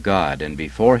majesty of God, and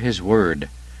before his word,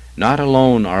 not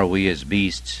alone are we as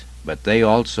beasts, but they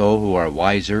also who are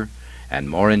wiser and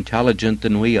more intelligent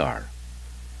than we are.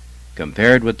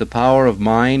 Compared with the power of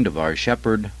mind of our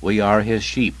shepherd, we are his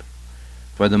sheep.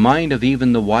 For the mind of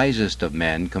even the wisest of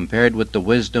men, compared with the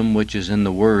wisdom which is in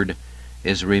the word,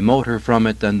 is remoter from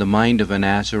it than the mind of an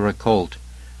ass or a colt,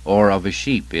 or of a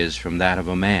sheep is from that of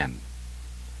a man.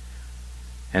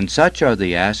 And such are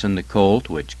the ass and the colt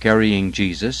which, carrying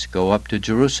Jesus, go up to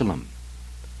Jerusalem.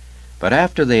 But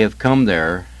after they have come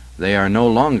there, they are no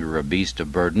longer a beast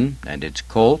of burden, and its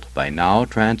colt, by now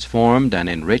transformed and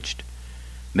enriched,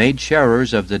 made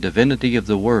sharers of the divinity of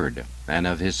the Word, and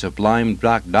of his sublime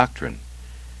doctrine,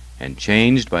 and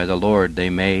changed by the Lord, they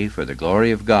may, for the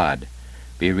glory of God,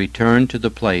 be returned to the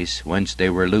place whence they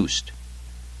were loosed,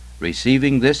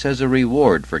 receiving this as a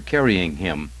reward for carrying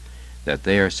him, that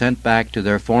they are sent back to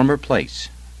their former place,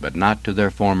 but not to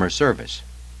their former service.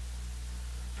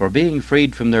 For being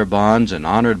freed from their bonds and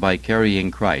honored by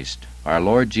carrying Christ, our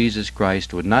Lord Jesus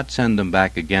Christ would not send them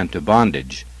back again to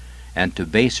bondage, and to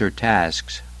baser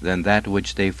tasks than that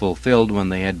which they fulfilled when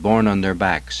they had borne on their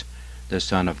backs the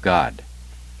Son of God.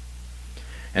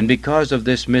 And because of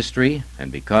this mystery,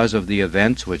 and because of the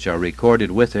events which are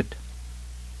recorded with it,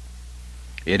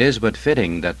 it is but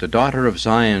fitting that the daughter of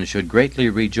Zion should greatly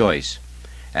rejoice,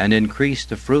 and increase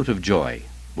the fruit of joy,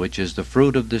 which is the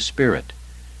fruit of the Spirit,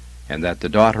 and that the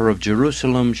daughter of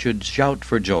Jerusalem should shout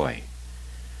for joy.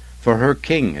 For her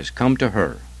King has come to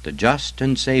her, the just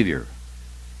and Savior,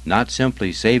 not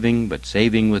simply saving, but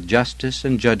saving with justice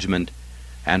and judgment,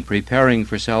 and preparing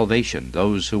for salvation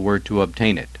those who were to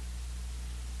obtain it.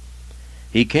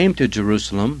 He came to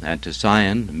Jerusalem and to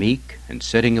Zion, meek, and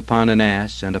sitting upon an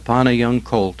ass and upon a young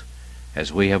colt,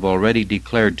 as we have already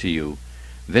declared to you,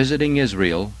 visiting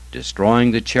Israel,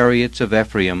 destroying the chariots of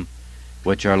Ephraim,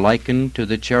 which are likened to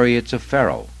the chariots of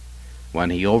Pharaoh,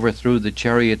 when he overthrew the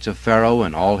chariots of Pharaoh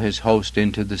and all his host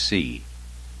into the sea.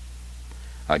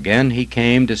 Again he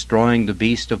came destroying the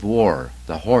beast of war,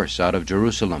 the horse, out of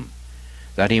Jerusalem,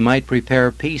 that he might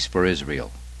prepare peace for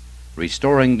Israel,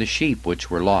 restoring the sheep which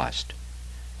were lost,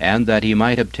 and that he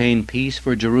might obtain peace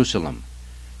for Jerusalem,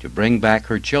 to bring back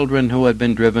her children who had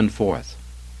been driven forth.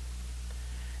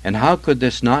 And how could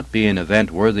this not be an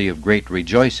event worthy of great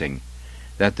rejoicing,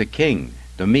 that the King,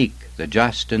 the meek, the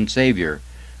just, and Savior,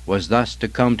 was thus to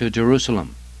come to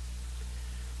Jerusalem,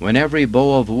 when every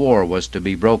bow of war was to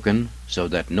be broken, so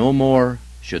that no more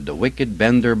should the wicked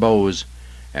bend their bows,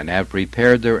 and have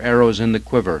prepared their arrows in the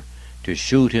quiver, to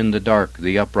shoot in the dark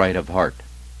the upright of heart?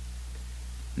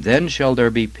 Then shall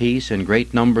there be peace in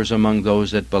great numbers among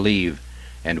those that believe,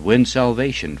 and win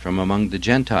salvation from among the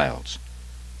Gentiles,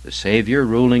 the Savior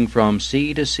ruling from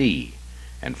sea to sea,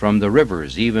 and from the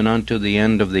rivers even unto the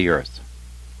end of the earth.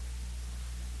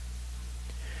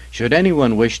 Should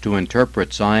anyone wish to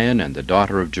interpret Zion and the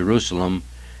daughter of Jerusalem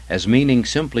as meaning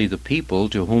simply the people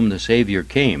to whom the Savior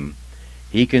came,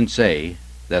 he can say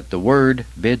that the Word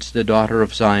bids the daughter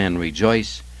of Zion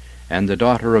rejoice, and the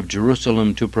daughter of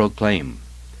Jerusalem to proclaim.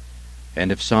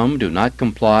 And if some do not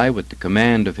comply with the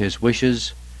command of his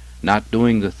wishes, not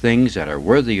doing the things that are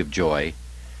worthy of joy,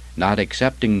 not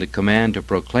accepting the command to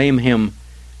proclaim him,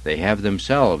 they have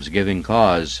themselves given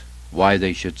cause why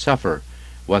they should suffer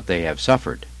what they have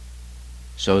suffered,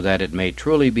 so that it may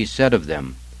truly be said of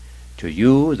them, to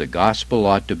you the gospel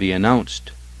ought to be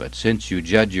announced, but since you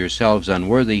judge yourselves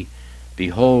unworthy,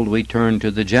 behold, we turn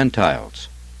to the Gentiles.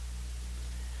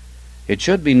 It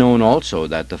should be known also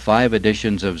that the 5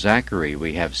 editions of Zachary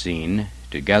we have seen,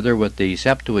 together with the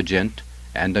Septuagint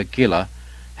and Aquila,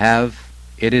 have,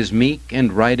 "It is meek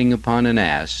and riding upon an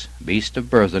ass, beast of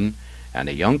burthen, and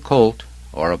a young colt,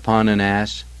 or upon an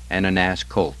ass and an ass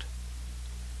colt."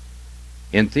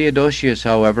 In Theodosius,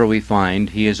 however, we find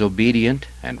he is obedient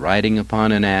and riding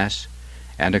upon an ass,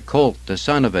 and a colt the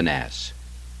son of an ass.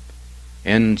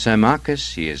 In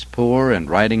Symmachus he is poor and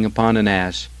riding upon an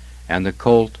ass, and the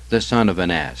colt the son of an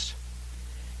ass.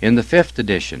 In the 5th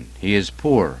edition he is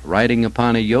poor, riding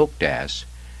upon a yoked ass,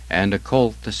 and a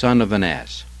colt the son of an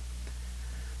ass.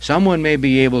 Someone may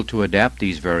be able to adapt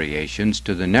these variations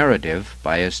to the narrative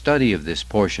by a study of this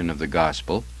portion of the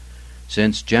Gospel,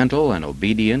 since gentle and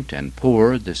obedient and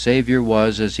poor the Savior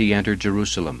was as he entered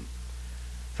Jerusalem.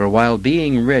 For while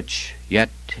being rich, yet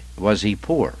was he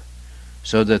poor,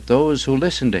 so that those who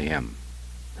listen to him,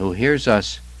 who hears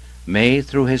us, may,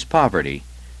 through his poverty,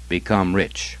 become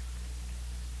rich.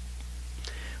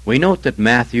 We note that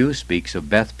Matthew speaks of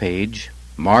Bethpage,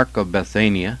 Mark of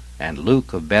Bethania, and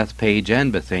Luke of Bethpage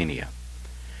and Bethania.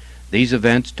 These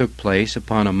events took place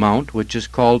upon a mount which is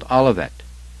called Olivet.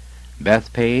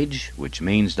 Bethpage, which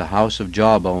means the house of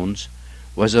jawbones,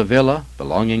 was a villa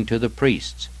belonging to the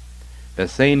priests.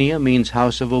 Bethania means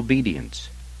house of obedience.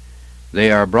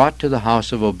 They are brought to the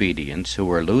house of obedience who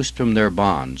were loosed from their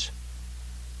bonds,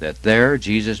 that there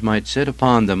Jesus might sit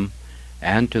upon them,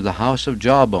 and to the house of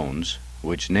jawbones,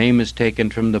 which name is taken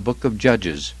from the book of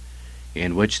Judges,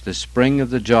 in which the spring of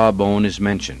the jawbone is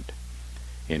mentioned,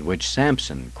 in which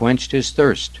Samson quenched his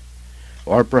thirst,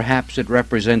 or perhaps it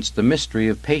represents the mystery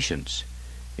of patience,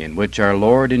 in which our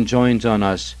Lord enjoins on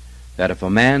us that if a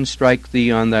man strike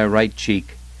thee on thy right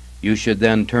cheek, you should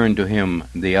then turn to him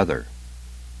the other.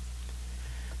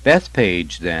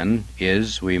 Bethpage, then,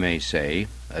 is, we may say,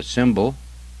 a symbol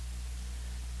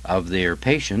of their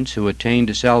patients who attained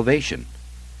to salvation.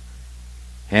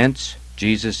 Hence,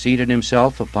 Jesus seated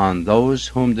himself upon those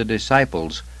whom the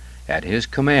disciples, at his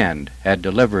command, had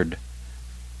delivered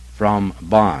from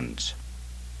bonds.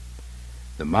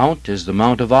 The mount is the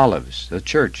Mount of Olives, the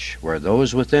church, where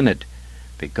those within it,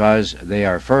 because they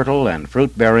are fertile and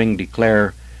fruit-bearing,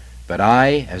 declare, "But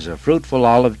I, as a fruitful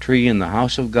olive tree in the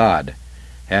house of God,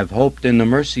 have hoped in the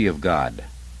mercy of God."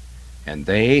 And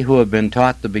they who have been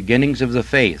taught the beginnings of the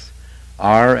faith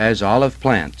are as olive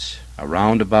plants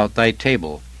around about thy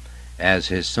table, as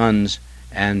his sons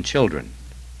and children.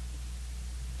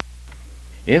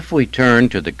 If we turn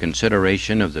to the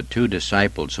consideration of the two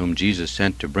disciples whom Jesus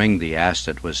sent to bring the ass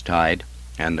that was tied,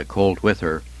 and the colt with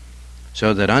her,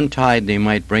 so that untied they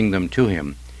might bring them to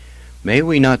him, may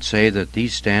we not say that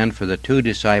these stand for the two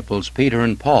disciples, Peter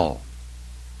and Paul,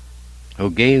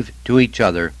 who gave to each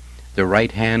other the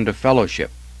right hand of fellowship,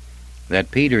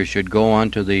 that Peter should go on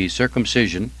to the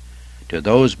circumcision, to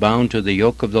those bound to the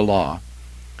yoke of the law,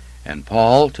 and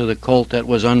Paul to the colt that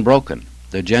was unbroken,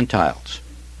 the Gentiles.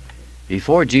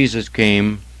 Before Jesus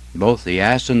came, both the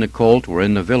ass and the colt were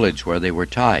in the village where they were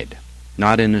tied,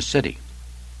 not in the city.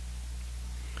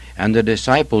 And the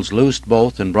disciples loosed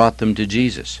both and brought them to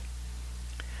Jesus.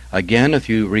 Again, if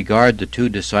you regard the two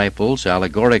disciples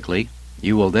allegorically,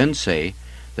 you will then say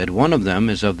that one of them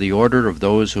is of the order of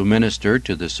those who minister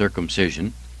to the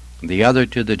circumcision, the other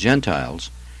to the Gentiles,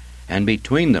 and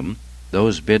between them,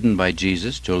 those bidden by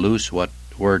Jesus to loose what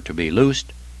were to be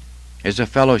loosed, is a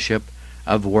fellowship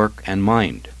of work and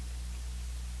mind.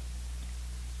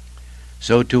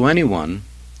 So to anyone,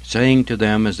 saying to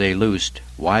them as they loosed,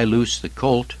 "Why loose the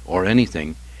colt, or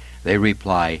anything?" they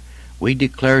reply, "We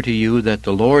declare to you that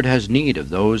the Lord has need of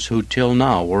those who till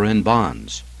now were in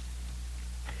bonds.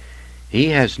 He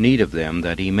has need of them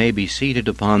that he may be seated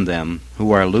upon them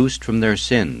who are loosed from their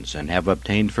sins and have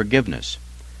obtained forgiveness.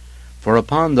 For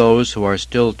upon those who are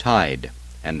still tied,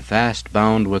 and fast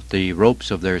bound with the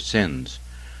ropes of their sins,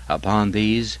 upon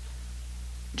these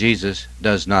Jesus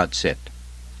does not sit."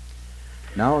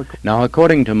 Now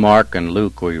according to Mark and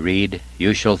Luke we read,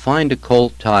 "You shall find a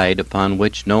colt tied upon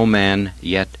which no man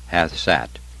yet hath sat."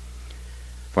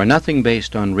 For nothing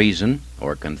based on reason,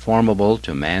 or conformable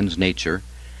to man's nature,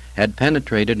 had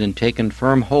penetrated and taken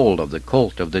firm hold of the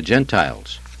colt of the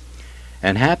Gentiles.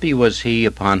 And happy was he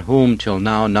upon whom till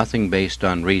now nothing based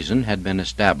on reason had been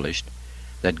established,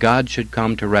 that God should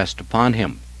come to rest upon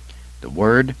him, the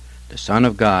Word, the Son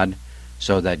of God,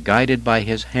 so that guided by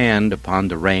his hand upon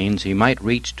the reins he might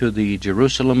reach to the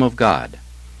Jerusalem of God.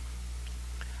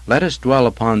 Let us dwell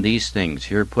upon these things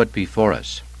here put before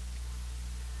us,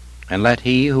 and let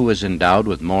he who is endowed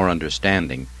with more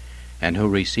understanding, and who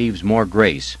receives more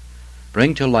grace,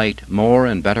 bring to light more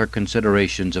and better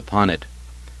considerations upon it,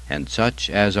 and such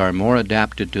as are more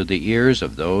adapted to the ears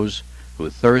of those who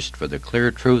thirst for the clear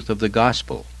truth of the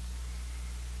gospel.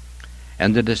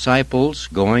 And the disciples,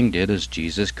 going, did as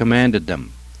Jesus commanded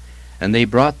them. And they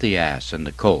brought the ass and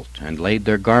the colt, and laid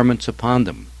their garments upon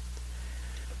them.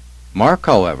 Mark,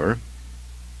 however,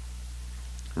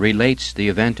 relates the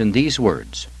event in these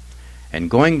words, "And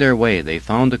going their way they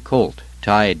found the colt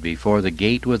tied before the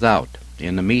gate without,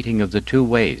 in the meeting of the two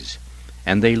ways,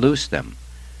 and they loosed them."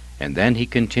 And then he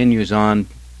continues on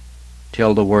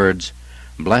till the words,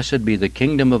 "Blessed be the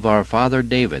kingdom of our father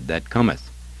David that cometh,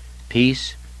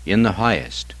 peace in the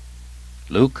highest."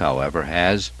 Luke, however,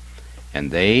 has,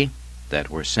 "And they that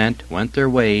were sent went their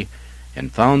way,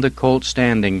 and found the colt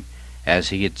standing, as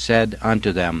he had said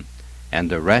unto them," and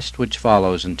the rest which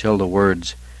follows until the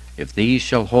words, "If these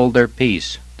shall hold their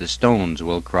peace, the stones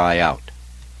will cry out."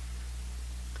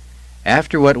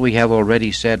 After what we have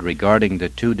already said regarding the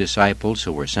two disciples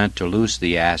who were sent to loose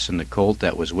the ass and the colt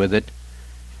that was with it,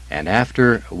 and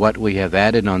after what we have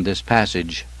added on this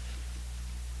passage,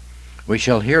 we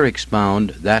shall here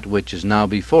expound that which is now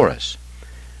before us,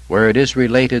 where it is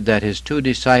related that his two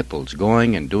disciples,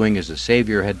 going and doing as the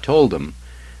Savior had told them,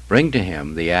 bring to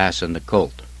him the ass and the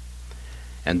colt.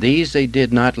 And these they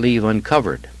did not leave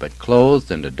uncovered, but clothed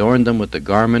and adorned them with the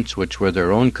garments which were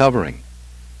their own covering,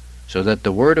 so that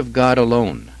the word of God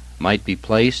alone might be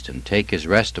placed and take his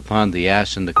rest upon the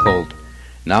ass and the colt,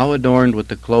 now adorned with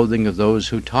the clothing of those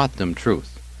who taught them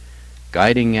truth,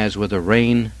 guiding as with a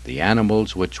rein the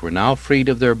animals which were now freed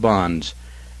of their bonds,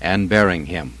 and bearing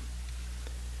him.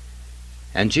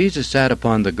 And Jesus sat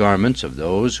upon the garments of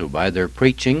those who by their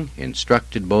preaching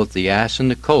instructed both the ass and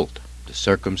the colt, the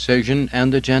circumcision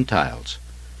and the Gentiles.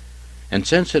 And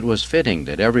since it was fitting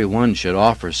that every one should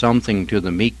offer something to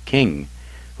the meek king,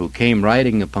 who came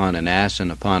riding upon an ass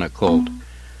and upon a colt,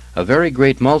 a very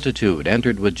great multitude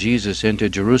entered with Jesus into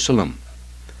Jerusalem,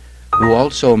 who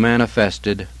also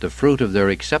manifested the fruit of their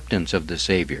acceptance of the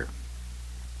Savior,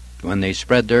 when they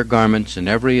spread their garments and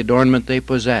every adornment they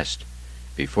possessed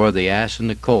before the ass and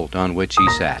the colt on which he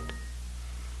sat.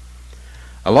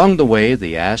 Along the way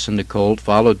the ass and the colt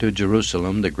followed to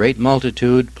Jerusalem. The great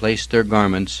multitude placed their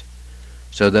garments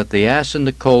so that the ass and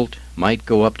the colt might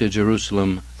go up to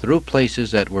Jerusalem through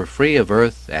places that were free of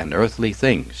earth and earthly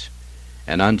things,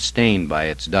 and unstained by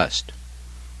its dust.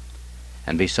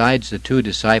 And besides the 2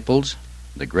 disciples,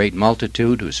 the great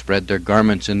multitude who spread their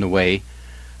garments in the way,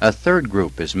 a third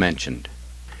group is mentioned.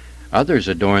 Others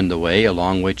adorned the way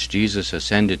along which Jesus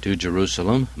ascended to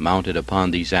Jerusalem, mounted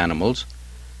upon these animals.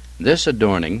 This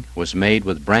adorning was made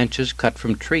with branches cut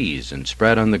from trees and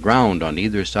spread on the ground on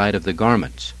either side of the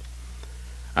garments.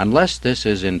 Unless this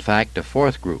is in fact a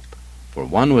fourth group, for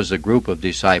one was a group of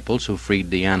disciples who freed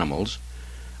the animals,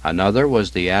 another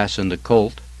was the ass and the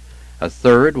colt, a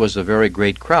third was a very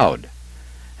great crowd,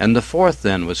 and the fourth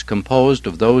then was composed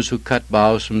of those who cut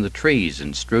boughs from the trees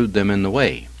and strewed them in the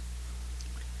way.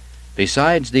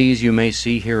 Besides these you may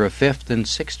see here a fifth and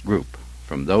sixth group,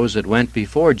 from those that went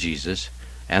before Jesus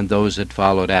and those that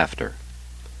followed after.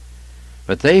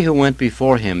 But they who went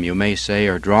before him, you may say,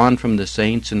 are drawn from the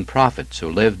saints and prophets who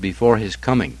lived before his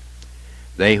coming.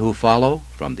 They who follow,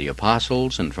 from the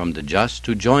apostles and from the just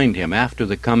who joined him after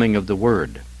the coming of the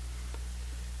Word.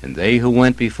 And they who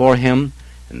went before him,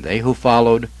 and they who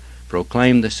followed,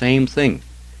 proclaim the same thing.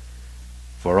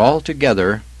 For all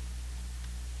together,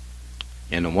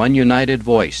 in one united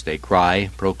voice they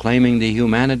cry, proclaiming the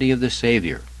humanity of the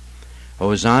Savior.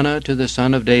 Hosanna to the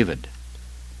Son of David.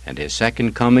 And his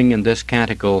second coming in this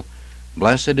canticle,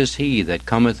 Blessed is he that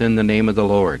cometh in the name of the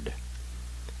Lord.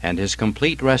 And his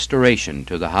complete restoration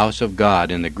to the house of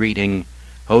God in the greeting,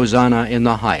 Hosanna in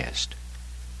the highest.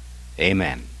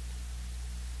 Amen.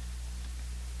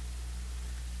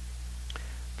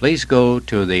 Please go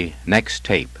to the next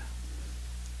tape.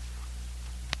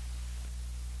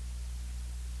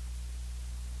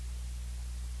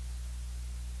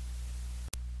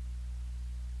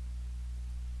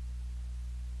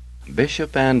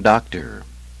 Bishop and Doctor.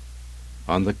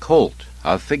 On the colt,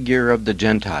 a figure of the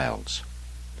Gentiles.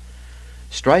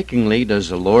 Strikingly does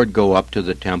the Lord go up to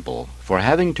the temple, for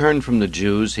having turned from the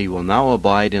Jews, he will now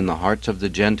abide in the hearts of the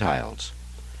Gentiles.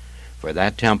 For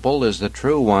that temple is the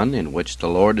true one in which the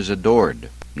Lord is adored,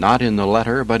 not in the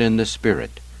letter but in the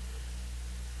spirit.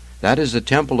 That is the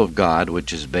temple of God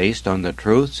which is based on the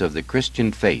truths of the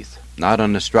Christian faith, not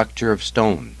on the structure of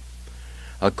stone.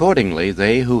 Accordingly,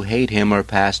 they who hate him are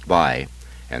passed by,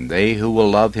 and they who will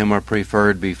love him are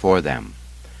preferred before them.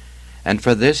 And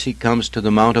for this he comes to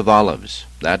the Mount of Olives,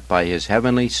 that by his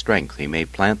heavenly strength he may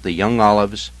plant the young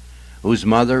olives, whose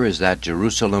mother is that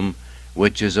Jerusalem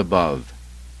which is above.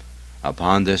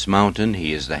 Upon this mountain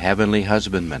he is the heavenly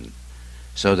husbandman,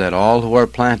 so that all who are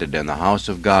planted in the house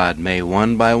of God may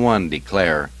one by one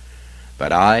declare,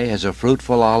 But I, as a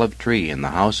fruitful olive tree in the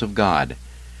house of God,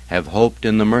 have hoped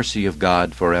in the mercy of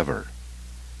God forever.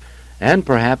 And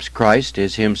perhaps Christ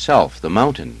is himself the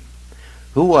mountain.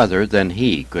 Who other than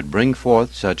he could bring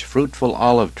forth such fruitful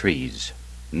olive trees,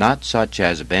 not such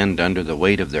as bend under the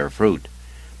weight of their fruit,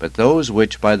 but those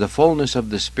which by the fullness of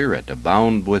the Spirit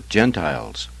abound with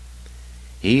Gentiles?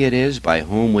 He it is by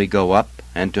whom we go up,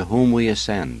 and to whom we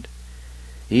ascend.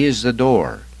 He is the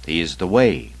door, he is the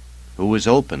way, who is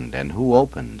opened and who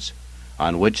opens,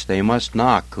 on which they must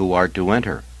knock who are to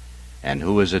enter, and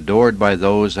who is adored by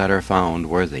those that are found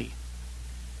worthy.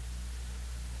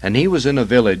 And he was in a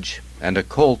village, and a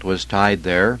colt was tied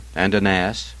there, and an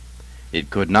ass. It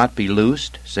could not be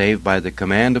loosed, save by the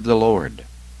command of the Lord.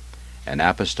 An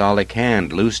apostolic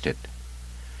hand loosed it.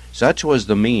 Such was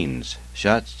the means,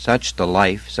 such the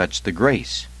life, such the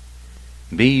grace.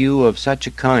 Be you of such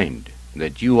a kind,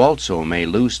 that you also may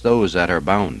loose those that are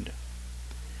bound.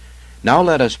 Now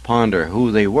let us ponder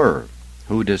who they were,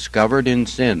 who, discovered in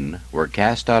sin, were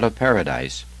cast out of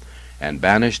paradise, and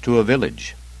banished to a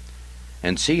village,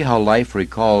 and see how life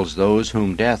recalls those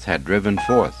whom death had driven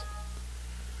forth.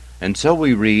 And so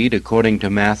we read, according to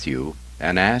Matthew,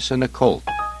 an ass and a colt,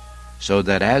 so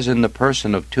that as in the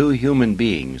person of 2 human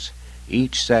beings,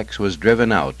 each sex was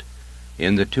driven out,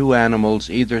 in the 2 animals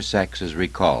either sex is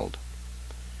recalled.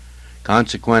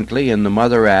 Consequently, in the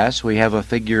mother ass we have a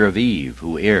figure of Eve,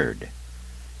 who erred.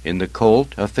 in the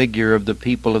colt a figure of the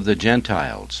people of the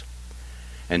Gentiles.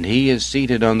 And he is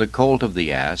seated on the colt of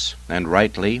the ass, and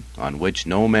rightly, on which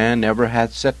no man ever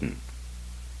hath sitten,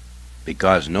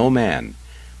 because no man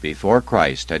before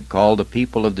Christ had called the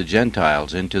people of the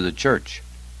Gentiles into the church.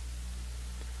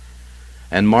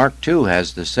 And Mark too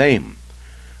has the same,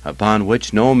 upon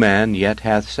which no man yet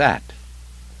hath sat.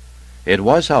 It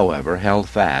was, however, held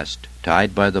fast,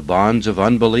 tied by the bonds of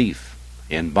unbelief,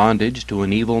 in bondage to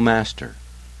an evil master,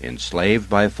 enslaved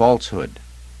by falsehood.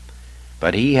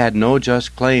 But he had no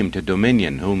just claim to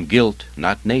dominion whom guilt,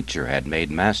 not nature, had made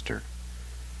master.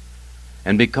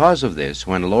 And because of this,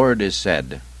 when Lord is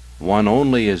said, one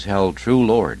only is held true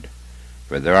Lord.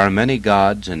 For there are many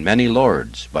gods and many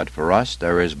lords, but for us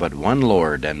there is but one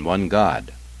Lord and one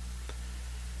God.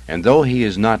 And though he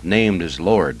is not named as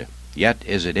Lord, yet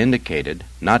is it indicated,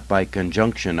 not by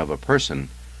conjunction of a person,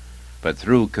 but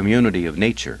through community of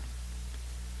nature.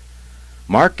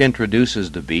 Mark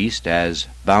introduces the beast as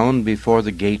bound before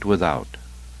the gate without.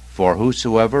 For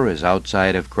whosoever is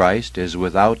outside of Christ is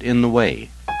without in the way.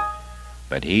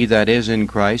 But he that is in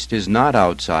Christ is not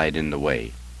outside in the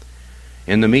way.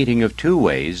 In the meeting of two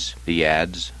ways, he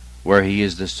adds, where he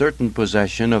is the certain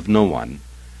possession of no one,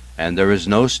 and there is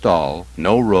no stall,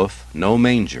 no roof, no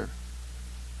manger.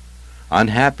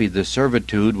 Unhappy the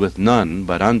servitude with none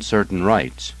but uncertain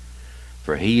rights,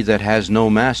 for he that has no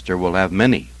master will have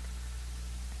many.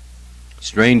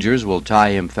 Strangers will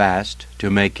tie him fast to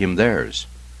make him theirs.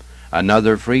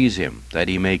 Another frees him, that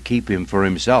he may keep him for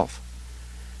himself.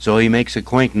 So he makes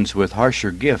acquaintance with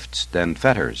harsher gifts than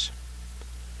fetters.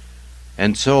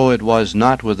 And so it was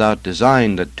not without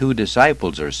design that two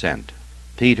disciples are sent,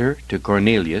 Peter to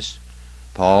Cornelius,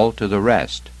 Paul to the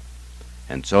rest.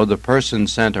 And so the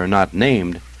persons sent are not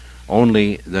named,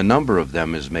 only the number of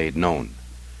them is made known.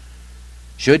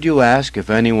 Should you ask if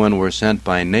anyone were sent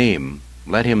by name,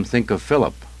 let him think of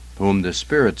Philip, whom the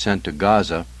Spirit sent to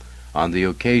Gaza on the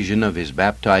occasion of his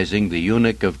baptizing the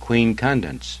eunuch of Queen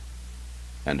Candace,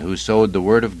 and who sowed the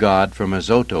word of God from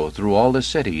Azoto through all the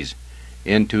cities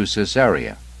into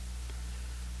Caesarea.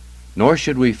 Nor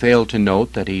should we fail to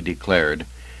note that he declared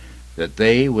that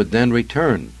they would then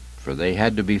return, for they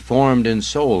had to be formed in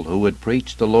soul who would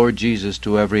preach the Lord Jesus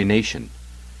to every nation.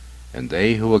 And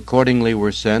they who accordingly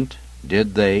were sent,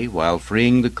 did they, while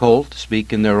freeing the colt,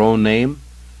 speak in their own name?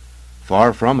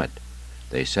 Far from it.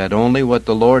 They said only what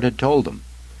the Lord had told them,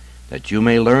 that you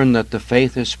may learn that the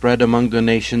faith is spread among the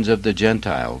nations of the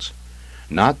Gentiles,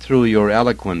 not through your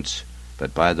eloquence,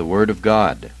 but by the word of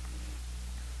God,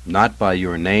 not by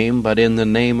your name, but in the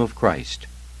name of Christ,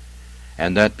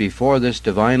 and that before this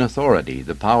divine authority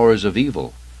the powers of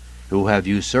evil, who have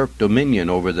usurped dominion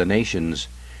over the nations,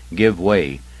 give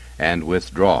way and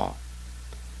withdraw.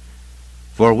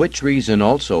 For which reason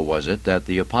also was it that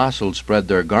the apostles spread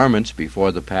their garments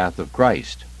before the path of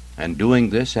Christ, and doing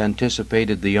this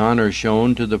anticipated the honor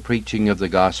shown to the preaching of the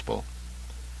gospel.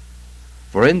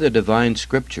 For in the divine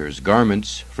scriptures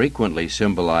garments frequently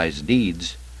symbolize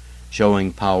deeds,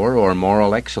 showing power or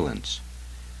moral excellence,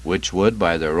 which would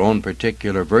by their own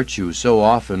particular virtue so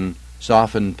often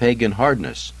soften pagan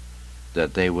hardness,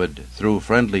 that they would, through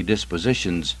friendly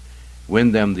dispositions,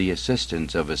 win them the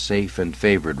assistance of a safe and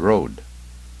favored road.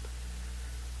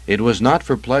 It was not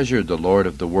for pleasure the Lord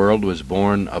of the world was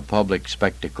born a public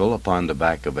spectacle upon the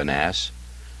back of an ass,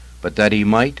 but that he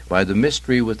might, by the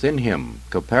mystery within him,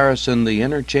 caparison the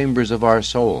inner chambers of our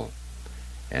soul,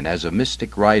 and as a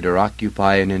mystic rider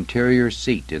occupy an interior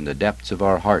seat in the depths of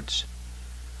our hearts,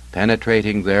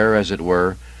 penetrating there, as it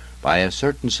were, by a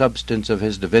certain substance of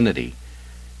his divinity,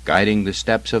 guiding the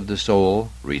steps of the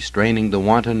soul, restraining the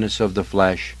wantonness of the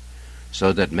flesh,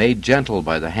 so that made gentle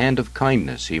by the hand of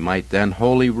kindness he might then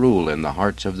wholly rule in the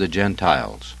hearts of the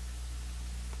Gentiles.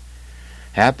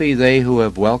 Happy they who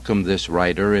have welcomed this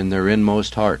rider in their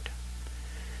inmost heart.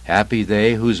 Happy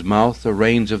they whose mouth the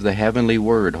reins of the heavenly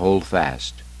word hold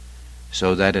fast,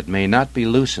 so that it may not be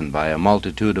loosened by a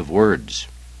multitude of words.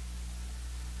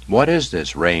 What is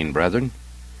this rein, brethren?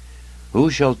 Who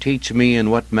shall teach me in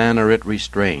what manner it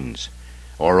restrains,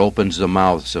 or opens the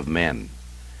mouths of men?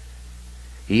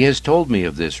 He has told me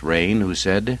of this rein, who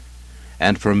said,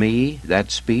 And for me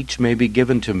that speech may be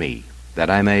given to me, that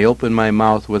I may open my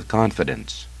mouth with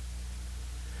confidence.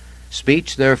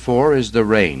 Speech therefore is the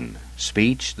rein,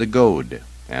 speech the goad,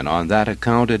 and on that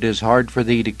account it is hard for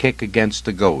thee to kick against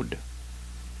the goad.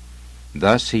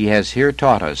 Thus he has here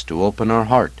taught us to open our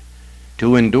heart,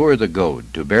 to endure the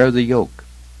goad, to bear the yoke.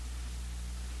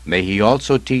 May he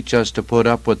also teach us to put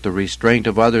up with the restraint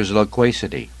of others'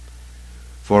 loquacity,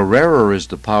 for rarer is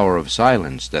the power of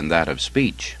silence than that of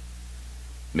speech.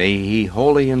 May he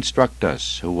wholly instruct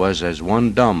us, who was as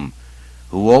one dumb,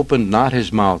 who opened not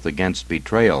his mouth against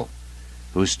betrayal,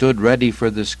 who stood ready for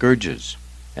the scourges,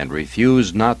 and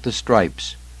refused not the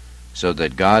stripes, so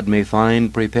that God may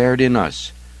find prepared in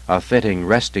us a fitting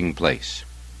resting place.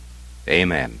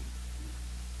 Amen.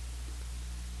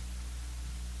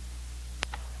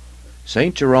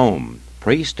 St. Jerome,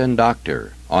 priest and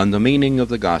doctor, on the meaning of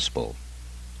the Gospel.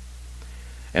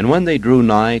 And when they drew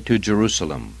nigh to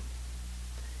Jerusalem,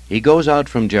 he goes out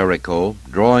from Jericho,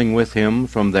 drawing with him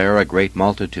from there a great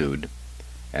multitude,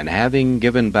 and having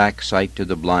given back sight to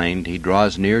the blind, he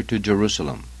draws near to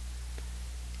Jerusalem.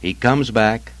 He comes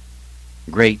back,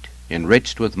 great,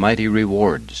 enriched with mighty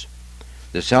rewards,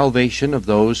 the salvation of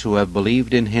those who have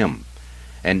believed in him,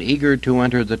 and eager to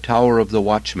enter the tower of the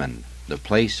watchman, the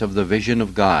place of the vision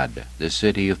of God, the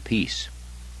city of peace.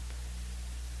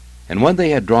 And when they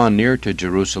had drawn near to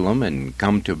Jerusalem, and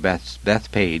come to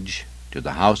Bethpage, to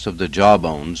the house of the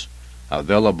Jawbones, a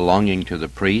villa belonging to the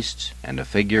priests, and a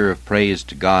figure of praise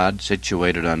to God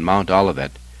situated on Mount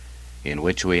Olivet, in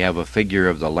which we have a figure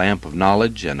of the lamp of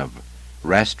knowledge and of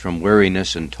rest from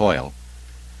weariness and toil,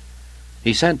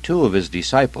 he sent 2 of his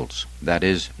disciples, that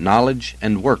is, knowledge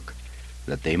and work,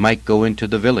 that they might go into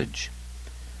the village.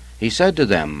 He said to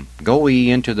them, Go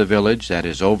ye into the village that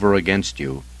is over against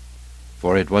you,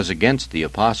 for it was against the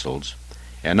apostles,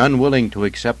 and unwilling to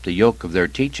accept the yoke of their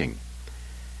teaching.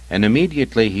 And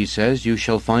immediately, he says, you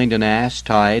shall find an ass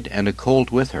tied and a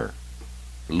colt with her.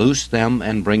 Loose them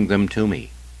and bring them to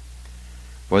me.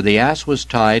 For the ass was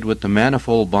tied with the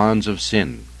manifold bonds of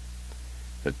sin.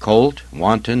 The colt,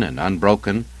 wanton and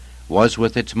unbroken, was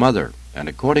with its mother, and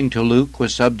according to Luke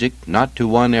was subject not to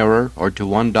one error or to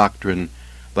one doctrine,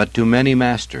 but to many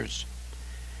masters.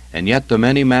 And yet the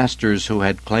many masters who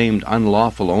had claimed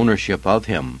unlawful ownership of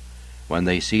him, when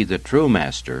they see the true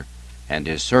master, and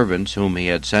his servants whom he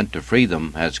had sent to free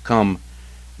them, has come,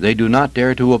 they do not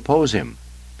dare to oppose him.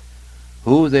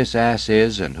 Who this ass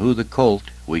is, and who the colt,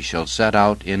 we shall set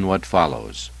out in what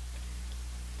follows.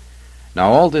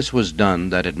 Now all this was done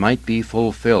that it might be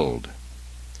fulfilled.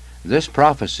 This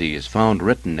prophecy is found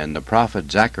written in the prophet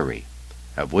Zachary,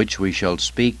 of which we shall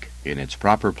speak in its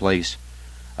proper place,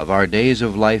 of our days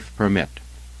of life permit.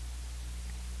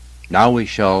 Now we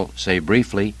shall say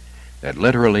briefly that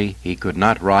literally he could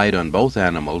not ride on both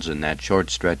animals in that short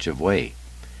stretch of way.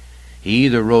 He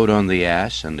either rode on the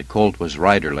ass, and the colt was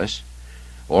riderless,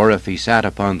 or if he sat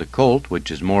upon the colt, which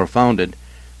is more founded,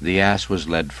 the ass was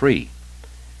led free.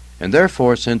 And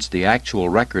therefore, since the actual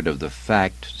record of the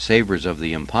fact savors of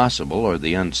the impossible or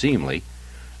the unseemly,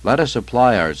 let us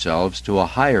apply ourselves to a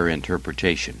higher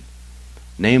interpretation,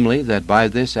 namely, that by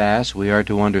this ass we are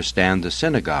to understand the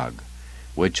synagogue,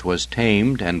 which was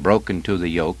tamed and broken to the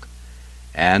yoke,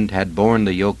 and had borne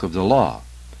the yoke of the law.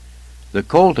 The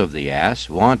colt of the ass,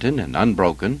 wanton and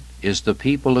unbroken, is the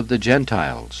people of the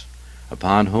Gentiles,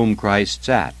 upon whom Christ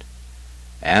sat,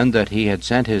 and that he had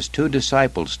sent his 2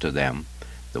 disciples to them,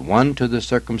 the one to the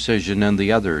circumcision and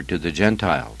the other to the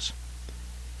Gentiles.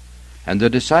 And the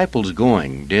disciples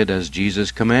going did as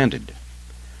Jesus commanded.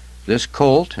 This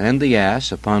colt and the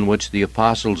ass, upon which the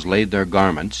apostles laid their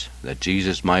garments, that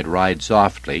Jesus might ride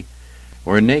softly,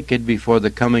 were naked before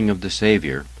the coming of the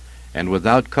Savior, and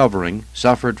without covering,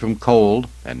 suffered from cold,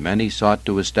 and many sought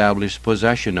to establish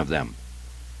possession of them.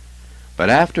 But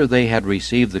after they had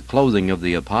received the clothing of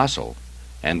the apostle,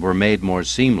 and were made more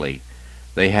seemly,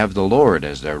 they have the Lord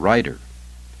as their rider.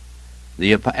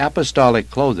 The apostolic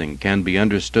clothing can be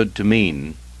understood to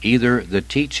mean either the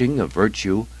teaching of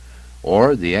virtue,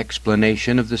 or the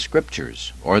explanation of the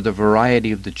Scriptures, or the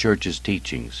variety of the Church's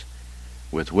teachings,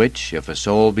 with which, if a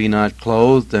soul be not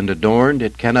clothed and adorned,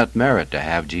 it cannot merit to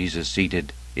have Jesus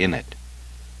seated in it.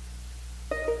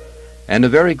 And a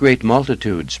very great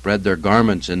multitude spread their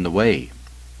garments in the way.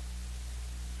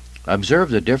 Observe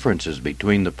the differences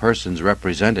between the persons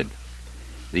represented.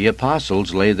 The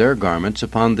apostles lay their garments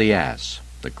upon the ass.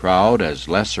 The crowd, as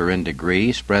lesser in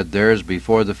degree, spread theirs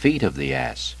before the feet of the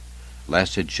ass,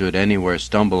 lest it should anywhere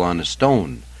stumble on a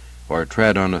stone, or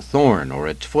tread on a thorn, or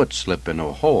its foot slip in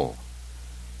a hole.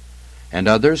 And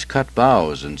others cut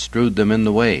boughs and strewed them in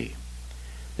the way.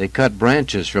 They cut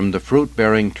branches from the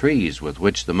fruit-bearing trees with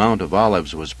which the Mount of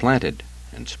Olives was planted,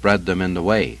 and spread them in the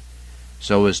way,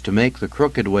 so as to make the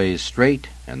crooked ways straight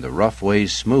and the rough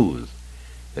ways smooth,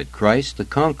 that Christ, the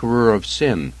conqueror of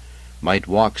sin, might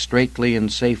walk straightly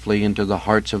and safely into the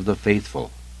hearts of the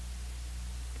faithful.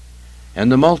 And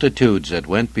the multitudes that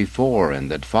went before and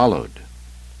that followed.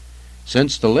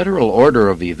 Since the literal order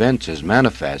of events is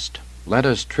manifest, let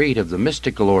us treat of the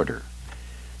mystical order.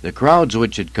 The crowds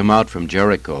which had come out from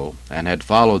Jericho, and had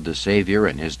followed the Savior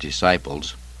and his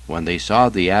disciples, when they saw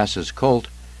the ass's colt,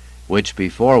 which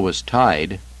before was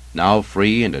tied, now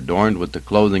free and adorned with the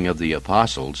clothing of the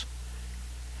apostles,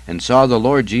 and saw the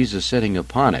Lord Jesus sitting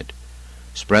upon it,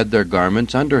 spread their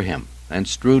garments under him, and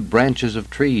strewed branches of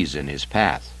trees in his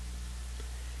path.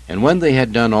 And when they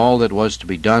had done all that was to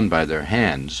be done by their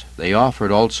hands, they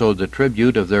offered also the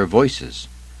tribute of their voices.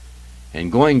 And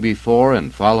going before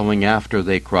and following after,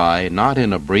 they cry, not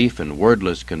in a brief and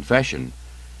wordless confession,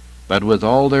 but with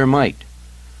all their might,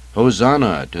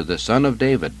 Hosanna to the Son of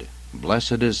David!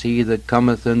 Blessed is he that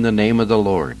cometh in the name of the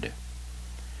Lord.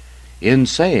 In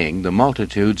saying the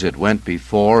multitudes that went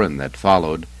before and that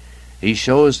followed, he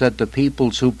shows that the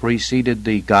peoples who preceded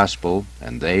the gospel,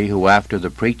 and they who after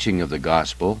the preaching of the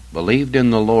gospel believed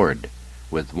in the Lord,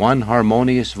 with one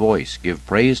harmonious voice give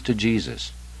praise to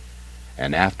Jesus,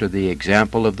 and after the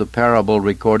example of the parable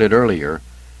recorded earlier,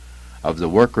 of the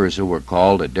workers who were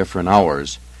called at different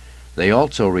hours, they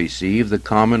also receive the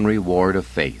common reward of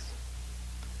faith.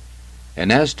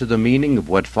 And as to the meaning of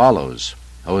what follows,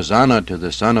 Hosanna to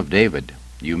the Son of David,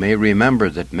 you may remember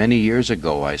that many years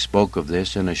ago I spoke of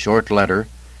this in a short letter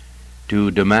to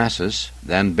Damasus,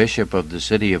 then bishop of the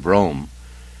city of Rome,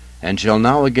 and shall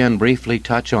now again briefly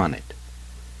touch on it.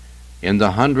 In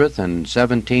the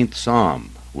 117th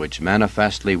Psalm, which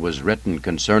manifestly was written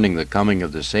concerning the coming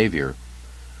of the Savior,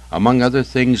 among other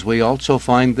things we also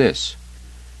find this: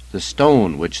 the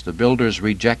stone which the builders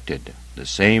rejected, the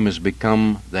same is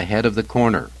become the head of the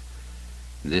corner.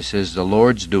 This is the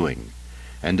Lord's doing,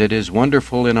 and it is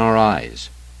wonderful in our eyes.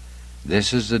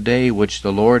 This is the day which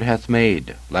the Lord hath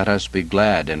made. Let us be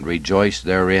glad and rejoice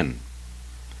therein.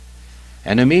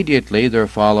 And immediately there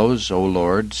follows, O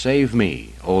Lord, save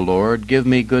me. O Lord, give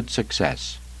me good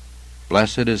success.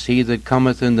 Blessed is he that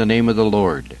cometh in the name of the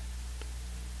Lord.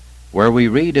 Where we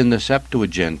read in the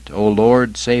Septuagint, O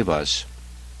Lord, save us,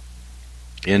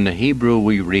 in the Hebrew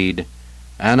we read,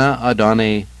 Ana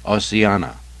Adonai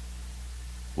Osiana,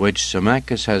 which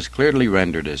Symmachus has clearly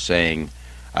rendered as saying,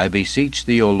 I beseech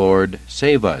thee, O Lord,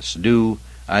 save us, do,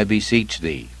 I beseech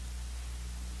thee.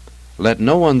 Let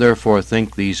no one therefore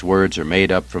think these words are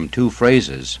made up from two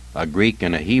phrases, a Greek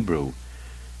and a Hebrew,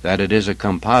 that it is a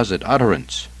composite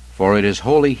utterance, for it is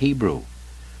wholly Hebrew,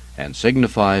 and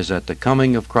signifies that the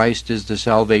coming of Christ is the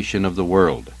salvation of the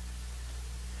world.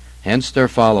 Hence there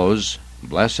follows,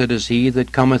 Blessed is he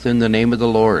that cometh in the name of the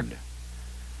Lord.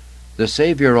 The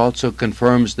Savior also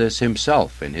confirms this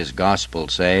himself in his Gospel,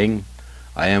 saying,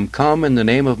 I am come in the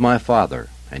name of my Father,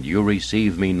 and you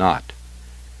receive me not.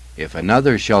 If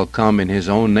another shall come in his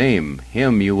own name,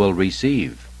 him you will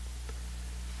receive.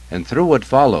 And through what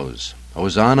follows,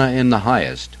 Hosanna in the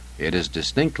highest, it is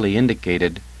distinctly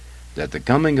indicated that the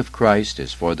coming of Christ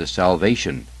is for the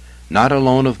salvation, not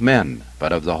alone of men,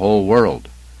 but of the whole world,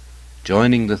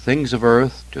 joining the things of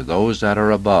earth to those that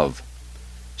are above,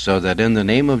 so that in the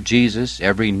name of Jesus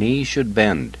every knee should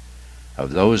bend,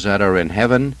 of those that are in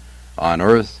heaven, on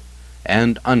earth,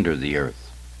 and under the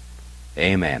earth.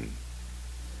 Amen.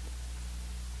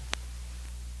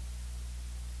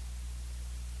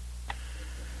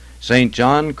 St.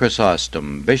 John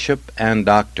Chrysostom, Bishop and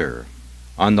Doctor,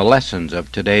 on the lessons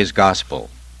of today's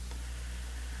Gospel.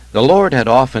 The Lord had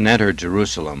often entered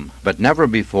Jerusalem, but never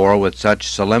before with such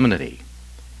solemnity.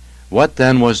 What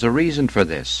then was the reason for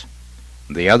this?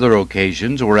 The other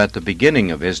occasions were at the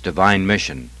beginning of his divine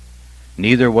mission.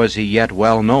 Neither was he yet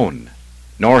well known,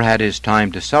 nor had his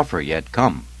time to suffer yet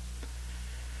come.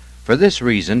 For this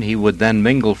reason he would then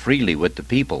mingle freely with the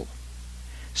people,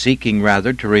 seeking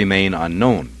rather to remain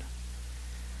unknown.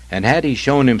 And had he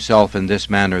shown himself in this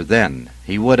manner then,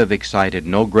 he would have excited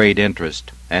no great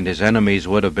interest, and his enemies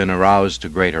would have been aroused to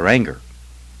greater anger.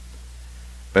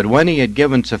 But when he had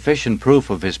given sufficient proof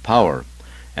of his power,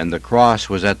 and the cross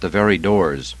was at the very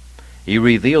doors, he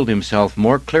revealed himself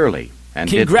more clearly, and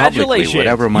did publicly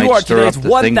whatever might stir up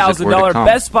the things that were to come.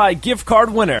 Best Buy gift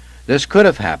card winner. This could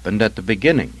have happened at the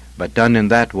beginning, but done in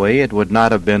that way it would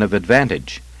not have been of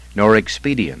advantage, nor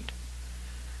expedient.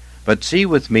 But see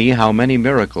with me how many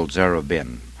miracles there have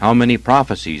been, how many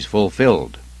prophecies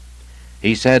fulfilled.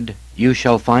 He said, You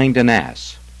shall find an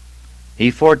ass. He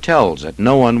foretells that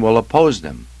no one will oppose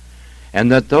them,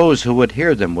 and that those who would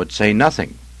hear them would say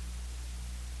nothing.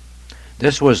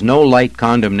 This was no light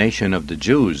condemnation of the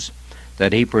Jews,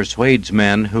 that he persuades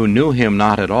men who knew him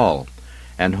not at all,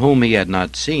 and whom he had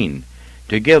not seen,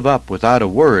 to give up without a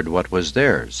word what was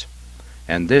theirs,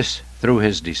 and this through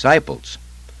his disciples.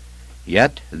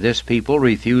 Yet this people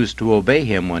refused to obey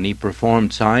him when he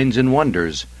performed signs and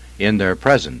wonders in their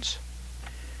presence.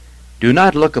 Do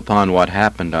not look upon what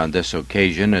happened on this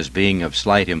occasion as being of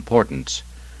slight importance,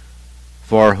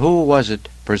 For who was it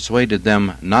persuaded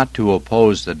them not to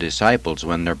oppose the disciples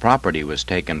when their property was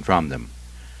taken from them?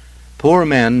 Poor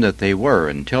men that they were,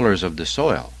 and tillers of the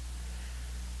soil.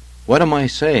 What am I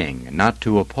saying? Not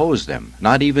to oppose them,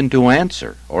 not even to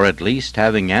answer, or at least,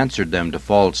 having answered them, to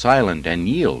fall silent and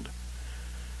yield.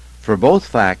 For both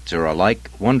facts are alike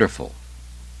wonderful,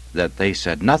 that they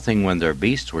said nothing when their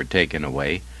beasts were taken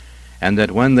away, and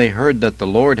that when they heard that the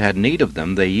Lord had need of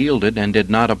them, they yielded and did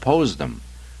not oppose them,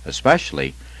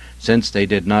 especially since they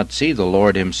did not see the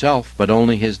Lord himself, but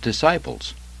only his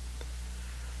disciples.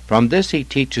 From this he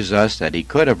teaches us that he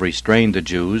could have restrained the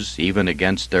Jews, even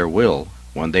against their will,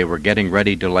 when they were getting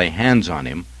ready to lay hands on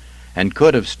him, and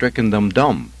could have stricken them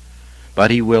dumb, but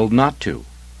he willed not to.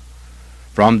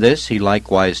 From this he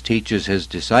likewise teaches his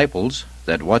disciples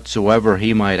that whatsoever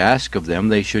he might ask of them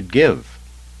they should give.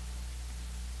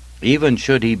 Even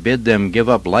should he bid them give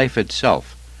up life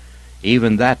itself,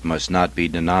 even that must not be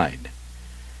denied.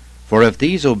 For if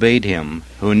these obeyed him,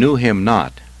 who knew him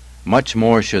not, much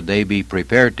more should they be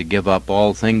prepared to give up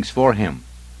all things for him.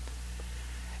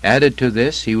 Added to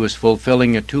this, he was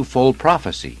fulfilling a twofold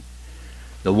prophecy,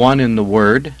 the one in the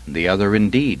word, the other in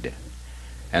deed.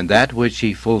 And that which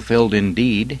he fulfilled in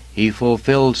deed, he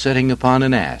fulfilled sitting upon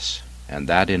an ass, and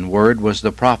that in word was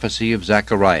the prophecy of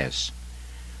Zacharias.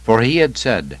 For he had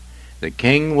said, The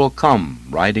king will come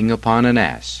riding upon an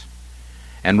ass.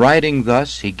 And riding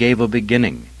thus, he gave a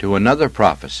beginning to another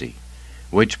prophecy,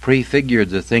 which prefigured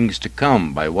the things to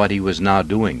come by what he was now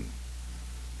doing.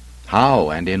 How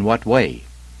and in what way?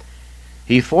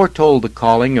 He foretold the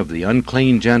calling of the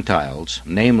unclean Gentiles,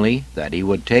 namely, that he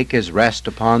would take his rest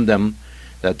upon them,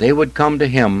 that they would come to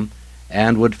him,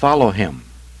 and would follow him.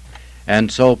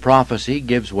 And so prophecy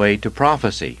gives way to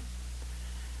prophecy.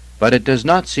 But it does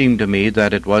not seem to me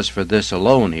that it was for this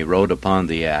alone he rode upon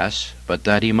the ass, but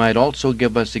that he might also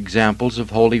give us examples of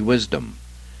holy wisdom.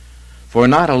 For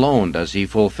not alone does he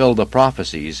fulfill the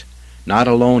prophecies, not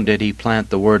alone did he plant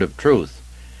the word of truth,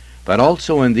 but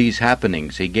also in these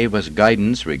happenings he gave us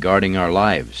guidance regarding our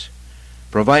lives,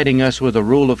 providing us with a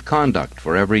rule of conduct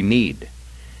for every need,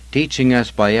 teaching us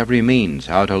by every means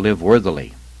how to live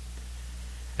worthily.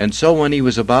 And so when he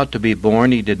was about to be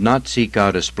born, he did not seek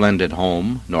out a splendid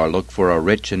home, nor look for a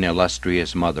rich and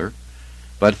illustrious mother,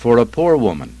 but for a poor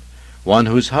woman, one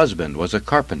whose husband was a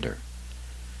carpenter.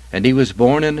 And he was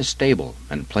born in a stable,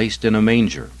 and placed in a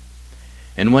manger.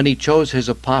 And when he chose his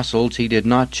apostles, he did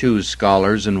not choose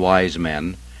scholars and wise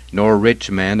men, nor rich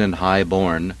men and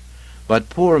high-born, but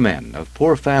poor men of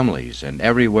poor families, and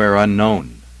everywhere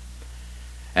unknown.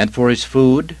 And for his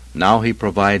food, now he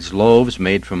provides loaves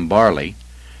made from barley,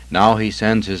 now he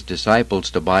sends his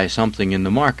disciples to buy something in the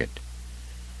market.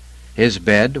 His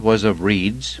bed was of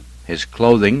reeds, his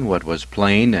clothing what was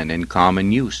plain and in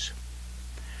common use.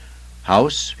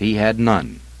 House he had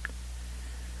none.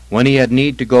 When he had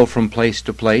need to go from place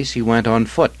to place, he went on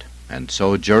foot, and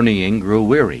so journeying grew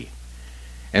weary.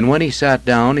 And when he sat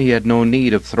down, he had no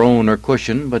need of throne or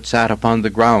cushion, but sat upon the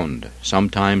ground,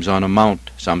 sometimes on a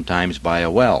mount, sometimes by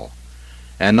a well,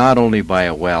 and not only by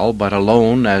a well, but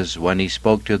alone, as when he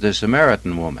spoke to the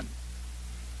Samaritan woman.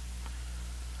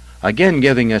 Again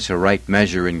giving us a right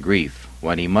measure in grief,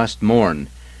 when he must mourn,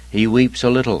 he weeps a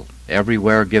little,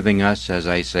 everywhere giving us, as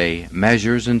I say,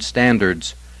 measures and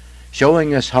standards,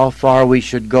 showing us how far we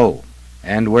should go,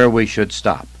 and where we should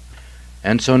stop.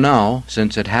 And so now,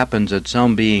 since it happens that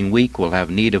some being weak will have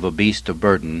need of a beast of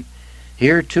burden,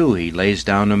 here too he lays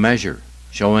down a measure,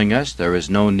 showing us there is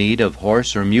no need of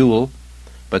horse or mule,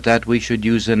 but that we should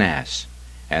use an ass,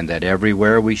 and that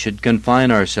everywhere we should confine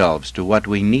ourselves to what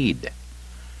we need.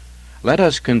 Let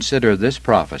us consider this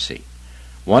prophecy,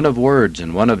 one of words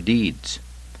and one of deeds.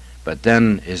 But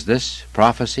then, is this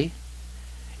prophecy?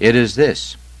 It is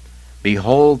this: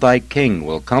 Behold, thy king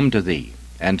will come to thee,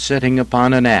 and sitting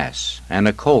upon an ass, and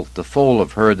a colt the foal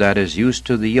of her that is used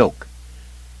to the yoke,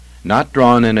 not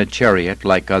drawn in a chariot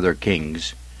like other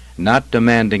kings, not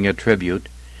demanding a tribute,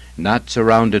 not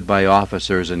surrounded by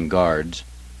officers and guards,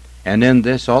 and in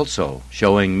this also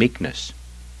showing meekness.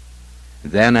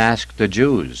 Then asked the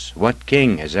Jews, What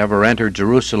king has ever entered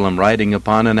Jerusalem riding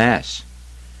upon an ass?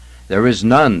 There is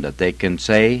none that they can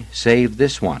say, save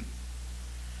this one.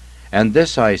 And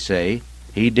this I say,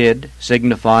 he did,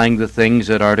 signifying the things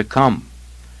that are to come.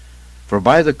 For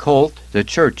by the colt the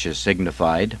church is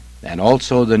signified, and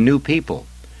also the new people,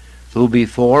 who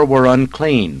before were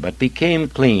unclean, but became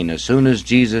clean as soon as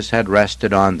Jesus had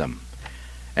rested on them.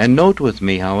 And note with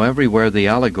me how everywhere the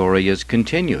allegory is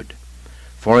continued.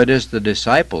 For it is the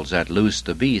disciples that loose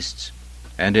the beasts,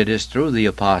 and it is through the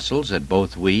apostles that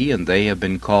both we and they have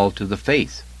been called to the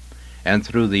faith, and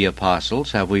through the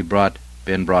apostles have we brought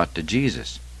been brought to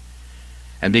Jesus.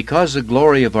 And because the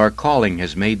glory of our calling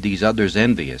has made these others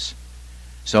envious,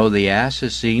 so the ass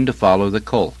is seen to follow the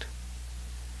colt.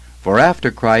 For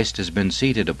after Christ has been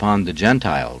seated upon the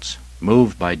Gentiles,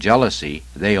 moved by jealousy,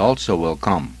 they also will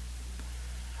come.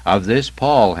 Of this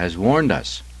Paul has warned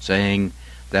us, saying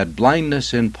that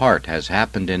blindness in part has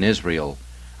happened in Israel,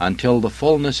 until the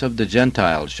fullness of the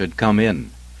Gentiles should come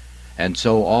in, and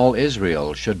so all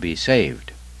Israel should be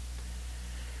saved.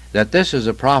 That this is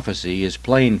a prophecy is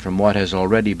plain from what has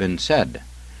already been said.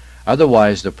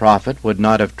 Otherwise the prophet would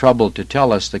not have troubled to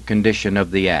tell us the condition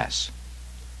of the ass.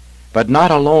 But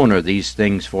not alone are these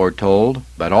things foretold,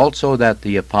 but also that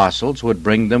the apostles would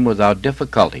bring them without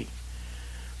difficulty.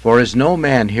 For as no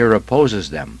man here opposes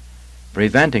them,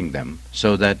 preventing them,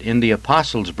 so that in the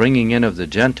apostles' bringing in of the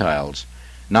Gentiles,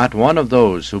 not one of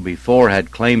those who before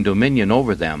had claimed dominion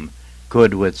over them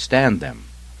could withstand them.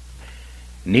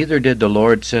 Neither did the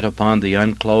Lord sit upon the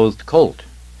unclothed colt,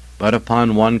 but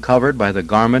upon one covered by the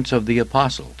garments of the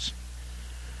apostles.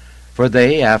 For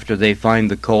they, after they find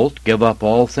the colt, give up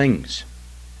all things.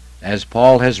 As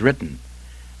Paul has written,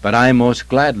 "But I most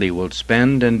gladly will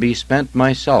spend and be spent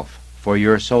myself for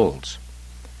your souls."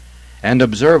 And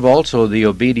observe also the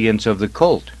obedience of the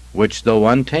colt, which though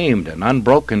untamed and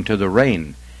unbroken to the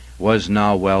rein, was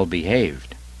now well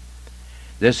behaved.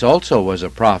 This also was a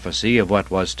prophecy of what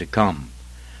was to come,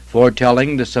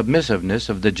 foretelling the submissiveness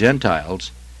of the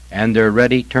Gentiles, and their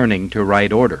ready turning to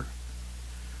right order.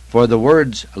 For the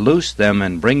words, "Loose them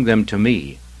and bring them to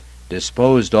me,"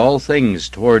 disposed all things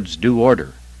towards due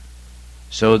order,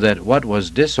 so that what was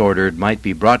disordered might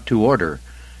be brought to order,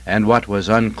 and what was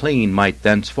unclean might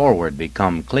thenceforward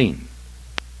become clean.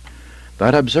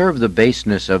 But observe the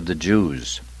baseness of the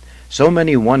Jews. So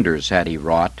many wonders had he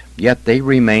wrought, yet they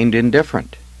remained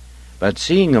indifferent. But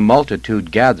seeing a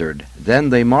multitude gathered, then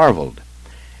they marveled.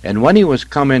 And when he was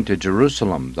come into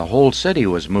Jerusalem, the whole city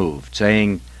was moved,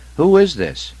 saying, "Who is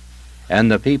this?" And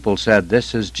the people said,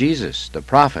 "This is Jesus, the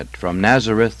prophet, from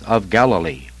Nazareth of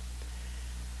Galilee."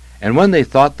 And when they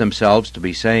thought themselves to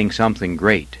be saying something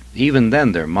great, even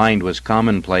then their mind was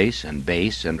commonplace and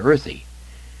base and earthy.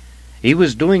 He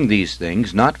was doing these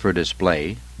things not for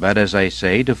display, but, as I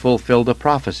say, to fulfill the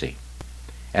prophecy,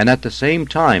 and at the same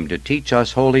time to teach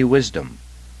us holy wisdom,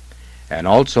 and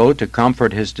also to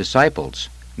comfort his disciples,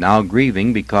 now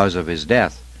grieving because of his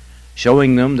death,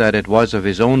 showing them that it was of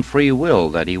his own free will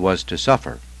that he was to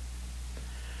suffer.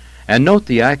 And note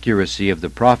the accuracy of the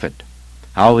prophet,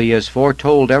 how he has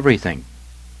foretold everything.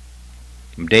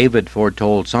 David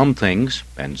foretold some things,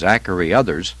 and Zachary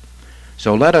others.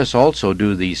 So let us also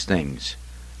do these things.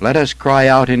 Let us cry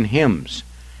out in hymns,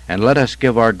 and let us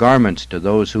give our garments to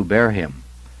those who bear him.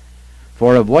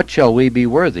 For of what shall we be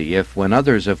worthy, if when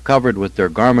others have covered with their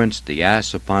garments the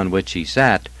ass upon which he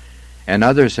sat, and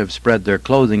others have spread their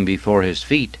clothing before his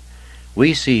feet,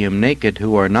 we see him naked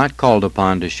who are not called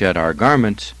upon to shed our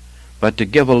garments, but to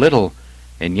give a little,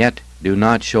 and yet do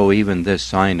not show even this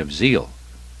sign of zeal?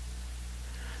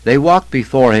 They walk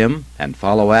before him, and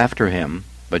follow after him,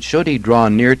 but should he draw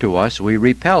near to us, we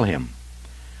repel him.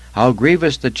 How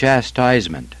grievous the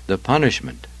chastisement, the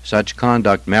punishment, such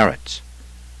conduct merits!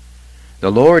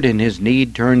 The Lord in his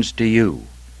need turns to you.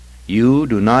 You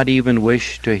do not even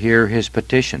wish to hear his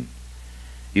petition.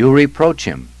 You reproach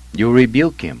him, you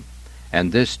rebuke him,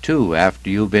 and this too after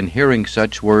you've been hearing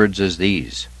such words as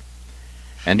these.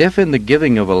 And if in the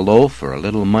giving of a loaf or a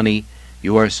little money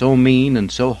you are so mean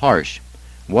and so harsh,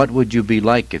 what would you be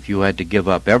like if you had to give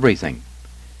up everything?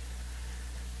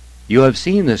 You have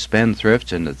seen the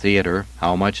spendthrifts in the theater,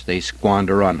 how much they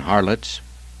squander on harlots.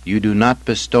 You do not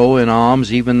bestow in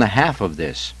alms even the half of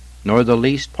this, nor the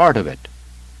least part of it.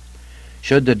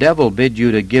 Should the devil bid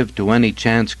you to give to any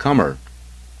chance comer,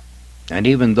 and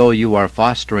even though you are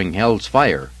fostering hell's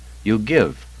fire, you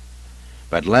give.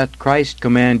 But let Christ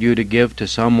command you to give to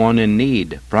someone in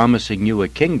need, promising you a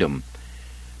kingdom.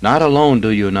 Not alone do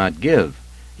you not give,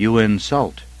 you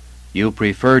insult. You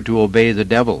prefer to obey the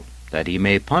devil, that he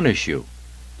may punish you,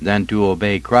 than to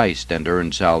obey Christ and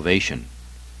earn salvation.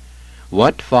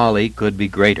 What folly could be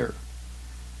greater?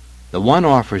 The one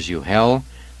offers you hell,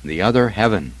 the other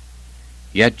heaven.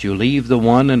 Yet you leave the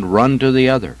one and run to the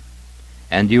other,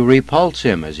 and you repulse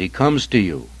him as he comes to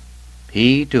you,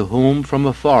 he to whom from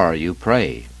afar you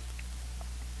pray.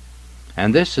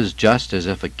 And this is just as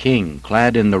if a king,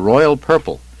 clad in the royal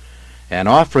purple, and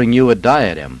offering you a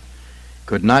diadem,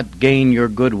 could not gain your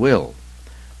good will,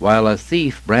 while a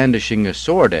thief brandishing a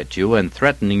sword at you and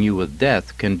threatening you with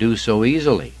death can do so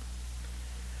easily.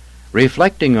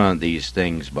 Reflecting on these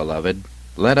things, beloved,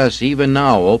 let us even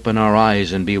now open our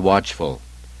eyes and be watchful.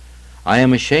 I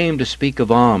am ashamed to speak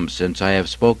of alms, since I have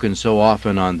spoken so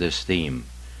often on this theme,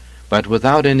 but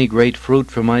without any great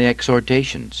fruit from my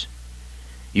exhortations.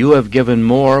 You have given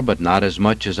more, but not as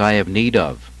much as I have need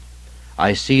of.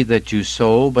 I see that you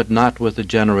sow, but not with a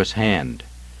generous hand.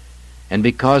 And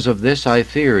because of this I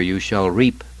fear you shall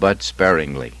reap but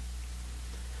sparingly.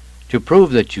 To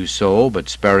prove that you sow but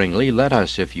sparingly, let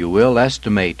us, if you will,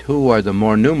 estimate who are the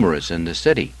more numerous in the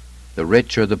city, the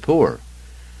rich or the poor,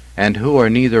 and who are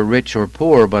neither rich or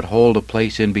poor, but hold a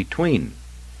place in between.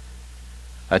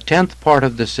 1/10 part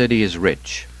of the city is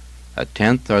rich,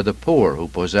 1/10 are the poor, who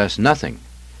possess nothing.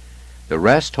 The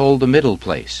rest hold the middle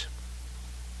place.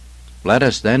 Let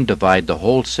us then divide the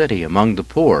whole city among the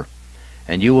poor,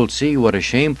 and you will see what a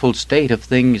shameful state of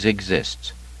things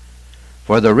exists.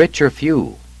 For the rich are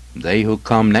few, they who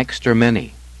come next are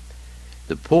many.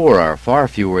 The poor are far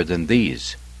fewer than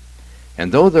these.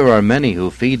 And though there are many who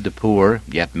feed the poor,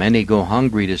 yet many go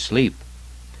hungry to sleep.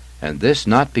 And this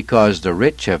not because the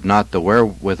rich have not the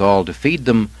wherewithal to feed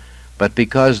them, but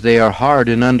because they are hard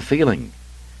and unfeeling.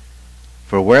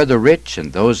 For where the rich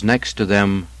and those next to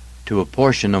them to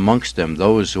apportion amongst them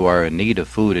those who are in need of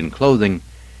food and clothing,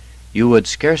 you would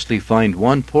scarcely find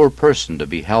one poor person to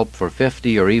be helped for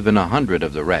 50 or even 100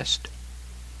 of the rest.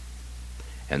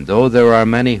 And though there are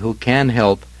many who can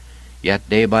help, yet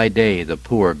day by day the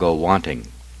poor go wanting.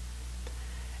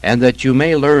 And that you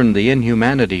may learn the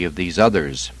inhumanity of these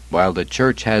others, while the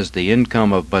church has the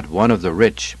income of but one of the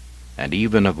rich, and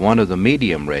even of one of the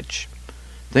medium rich,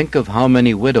 think of how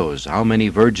many widows, how many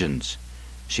virgins,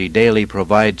 she daily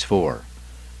provides for.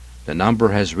 The number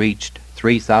has reached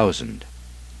 3,000.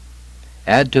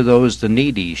 Add to those the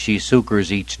needy she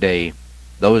succors each day,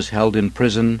 those held in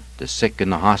prison, the sick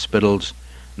in the hospitals,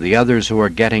 the others who are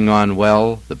getting on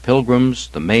well, the pilgrims,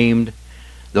 the maimed,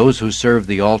 those who serve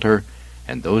the altar,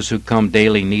 and those who come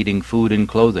daily needing food and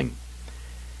clothing.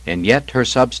 And yet her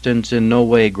substance in no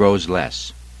way grows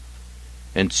less.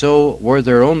 And so, were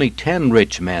there only 10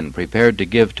 rich men prepared to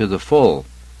give to the full,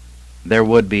 there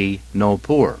would be no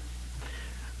poor.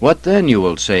 What then, you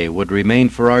will say, would remain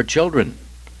for our children?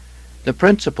 The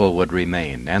principal would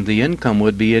remain, and the income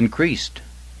would be increased,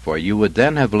 for you would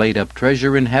then have laid up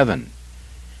treasure in heaven.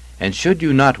 And should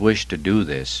you not wish to do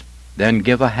this, then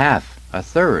give a half, a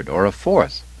third, or a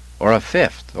fourth, or a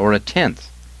fifth, or a 10th.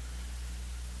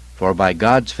 For by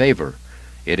God's favor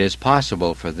it is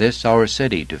possible for this our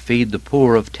city to feed the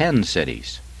poor of 10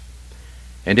 cities.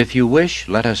 And if you wish,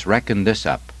 let us reckon this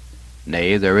up.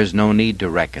 Nay, there is no need to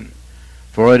reckon,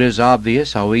 for it is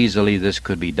obvious how easily this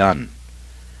could be done.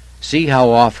 See how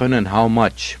often and how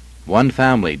much one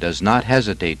family does not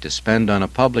hesitate to spend on a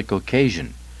public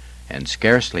occasion, and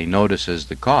scarcely notices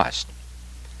the cost.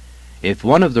 If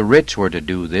one of the rich were to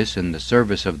do this in the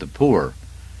service of the poor,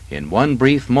 in one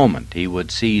brief moment he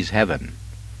would seize heaven.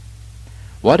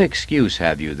 What excuse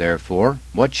have you, therefore,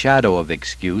 what shadow of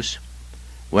excuse,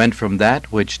 when from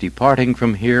that which departing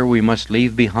from here we must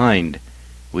leave behind,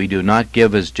 we do not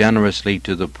give as generously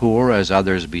to the poor as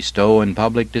others bestow in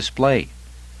public display?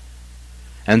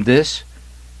 And this,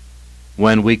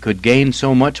 when we could gain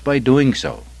so much by doing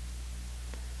so.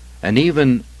 And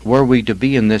even were we to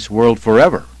be in this world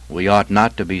forever, we ought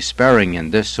not to be sparing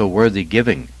in this so worthy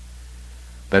giving.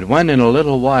 But when in a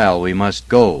little while we must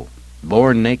go,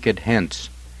 borne naked hence,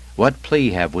 what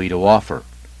plea have we to offer,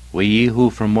 we who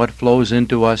from what flows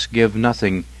into us give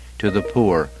nothing to the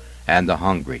poor and the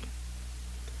hungry?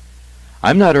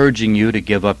 I'm not urging you to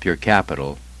give up your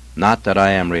capital, not that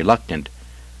I am reluctant,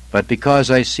 but because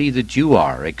I see that you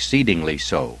are exceedingly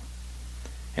so.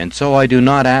 And so I do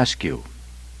not ask you,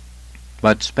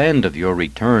 but spend of your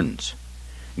returns.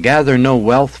 Gather no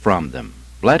wealth from them.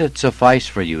 Let it suffice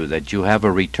for you that you have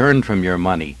a return from your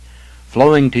money,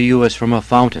 flowing to you as from a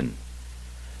fountain.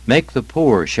 Make the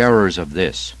poor sharers of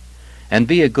this, and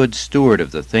be a good steward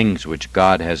of the things which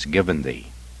God has given thee.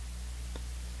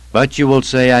 But you will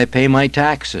say, I pay my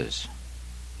taxes.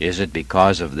 Is it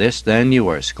because of this, then, you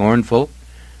are scornful,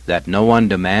 that no one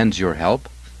demands your help?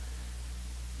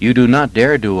 You do not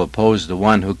dare to oppose the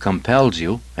one who compels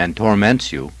you and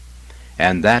torments you,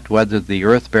 and that whether the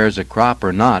earth bears a crop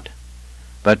or not,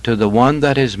 but to the one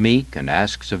that is meek and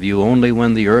asks of you only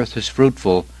when the earth is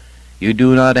fruitful, you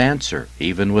do not answer,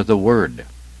 even with a word.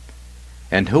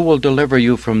 And who will deliver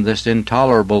you from this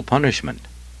intolerable punishment?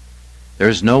 There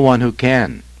is no one who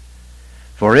can.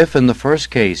 For if in the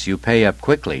first case you pay up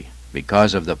quickly,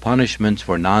 because of the punishments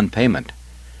for non-payment,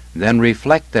 then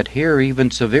reflect that here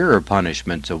even severer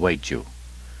punishments await you,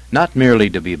 not merely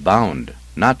to be bound,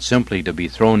 not simply to be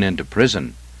thrown into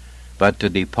prison, but to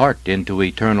depart into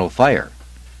eternal fire.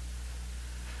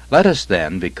 Let us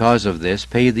then, because of this,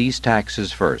 pay these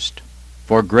taxes first,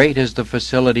 For great is the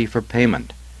facility for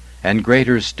payment, and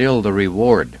greater still the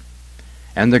reward.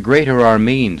 And the greater our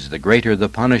means, the greater the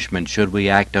punishment should we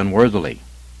act unworthily.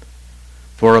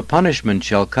 For a punishment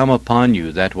shall come upon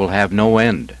you that will have no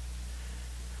end.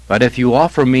 But if you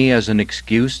offer me as an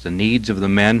excuse the needs of the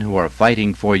men who are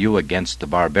fighting for you against the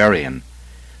barbarian,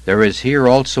 there is here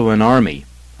also an army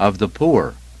of the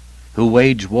poor, who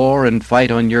wage war and fight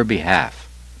on your behalf.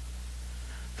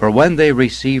 For when they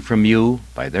receive from you,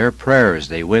 by their prayers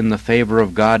they win the favor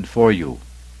of God for you.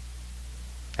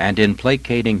 And in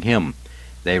placating him,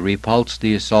 they repulse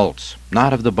the assaults,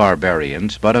 not of the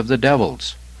barbarians, but of the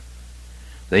devils.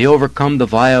 They overcome the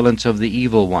violence of the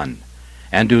evil one,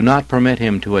 and do not permit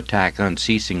him to attack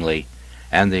unceasingly,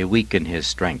 and they weaken his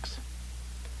strength.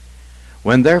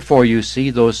 When therefore you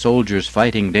see those soldiers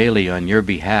fighting daily on your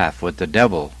behalf with the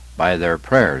devil by their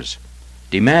prayers,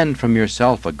 demand from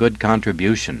yourself a good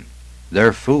contribution,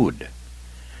 their food.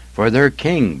 For their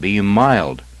king, being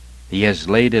mild, he has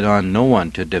laid it on no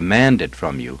one to demand it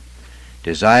from you,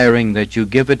 desiring that you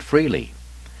give it freely.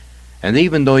 And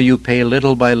even though you pay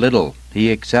little by little,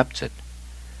 he accepts it.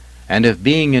 And if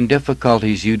being in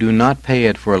difficulties you do not pay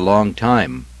it for a long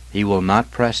time, he will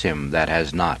not press him that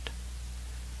has not.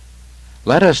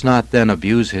 Let us not then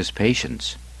abuse his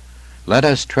patience. Let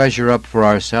us treasure up for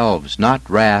ourselves not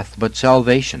wrath but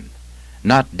salvation,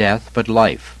 not death but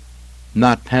life,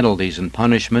 not penalties and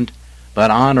punishment,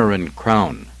 but honor and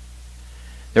crown.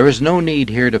 There is no need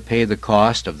here to pay the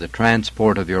cost of the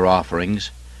transport of your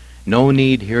offerings, no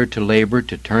need here to labor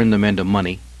to turn them into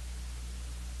money.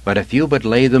 But if you but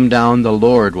lay them down, the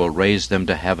Lord will raise them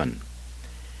to heaven.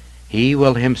 He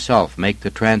will himself make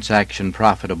the transaction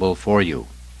profitable for you.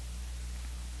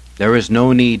 There is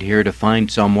no need here to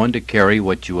find someone to carry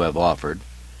what you have offered.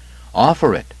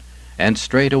 Offer it, and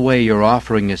straightway your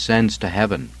offering ascends to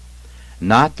heaven.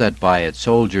 Not that by its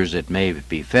soldiers it may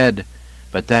be fed,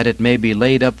 but that it may be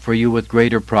laid up for you with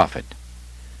greater profit.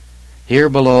 Here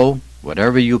below,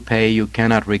 whatever you pay you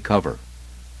cannot recover.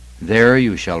 There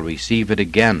you shall receive it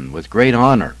again with great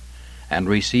honor, and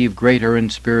receive greater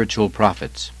and spiritual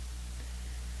profits.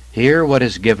 Here what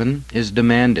is given is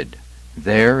demanded.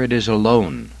 There it is a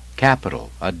loan, capital,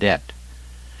 a debt.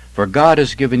 For God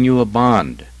has given you a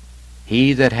bond.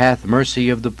 He that hath mercy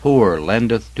of the poor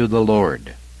lendeth to the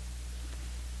Lord.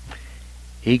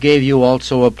 He gave you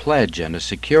also a pledge and a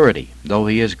security, though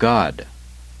he is God.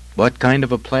 What kind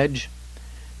of a pledge?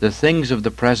 The things of the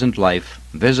present life,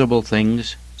 visible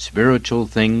things, spiritual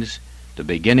things, the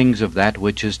beginnings of that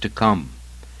which is to come.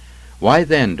 Why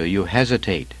then do you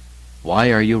hesitate?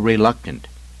 Why are you reluctant,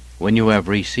 when you have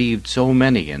received so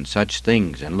many and such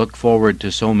things, and look forward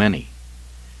to so many?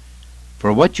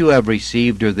 For what you have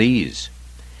received are these.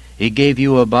 He gave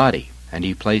you a body, and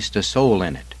he placed a soul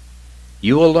in it.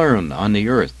 You alone on the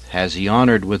earth has he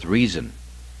honored with reason.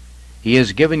 He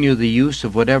has given you the use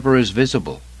of whatever is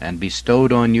visible, and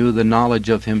bestowed on you the knowledge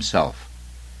of himself.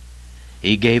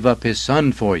 He gave up his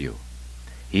Son for you.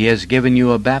 He has given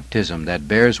you a baptism that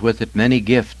bears with it many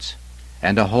gifts,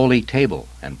 and a holy table,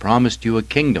 and promised you a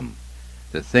kingdom,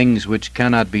 the things which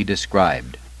cannot be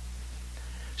described.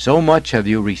 So much have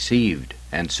you received,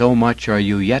 and so much are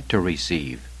you yet to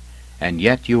receive, and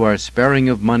yet you are sparing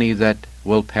of money that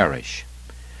will perish.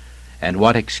 And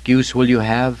what excuse will you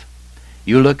have?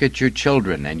 You look at your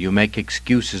children, and you make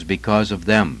excuses because of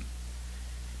them.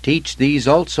 Teach these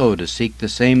also to seek the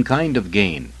same kind of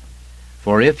gain.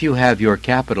 For if you have your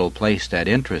capital placed at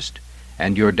interest,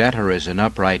 and your debtor is an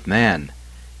upright man,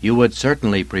 you would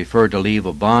certainly prefer to leave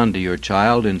a bond to your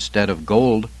child instead of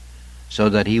gold, so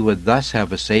that he would thus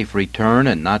have a safe return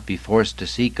and not be forced to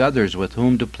seek others with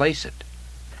whom to place it.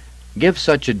 Give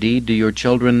such a deed to your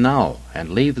children now, and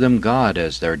leave them God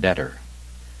as their debtor.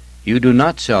 You do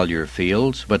not sell your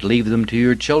fields, but leave them to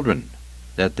your children,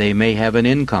 that they may have an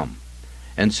income,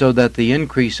 and so that the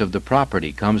increase of the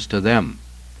property comes to them.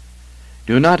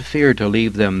 Do not fear to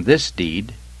leave them this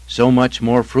deed, so much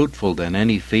more fruitful than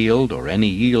any field or any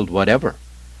yield whatever.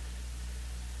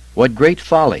 What great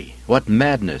folly, what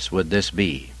madness would this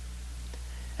be?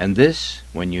 And this,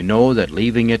 when you know that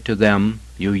leaving it to them,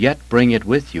 you yet bring it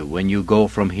with you when you go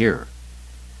from here.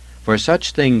 For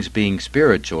such things, being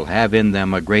spiritual, have in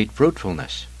them a great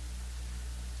fruitfulness.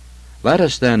 Let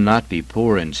us then not be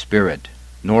poor in spirit,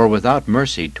 nor without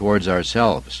mercy towards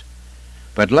ourselves,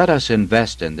 but let us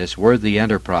invest in this worthy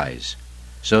enterprise,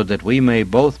 so that we may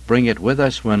both bring it with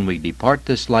us when we depart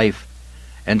this life,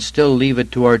 and still leave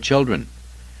it to our children.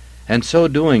 And so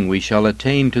doing we shall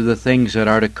attain to the things that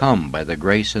are to come by the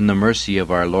grace and the mercy of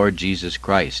our Lord Jesus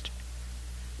Christ,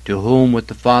 to whom with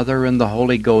the Father and the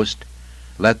Holy Ghost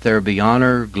let there be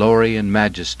honor, glory, and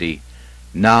majesty,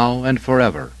 now and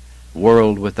forever,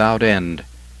 world without end.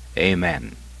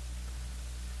 Amen.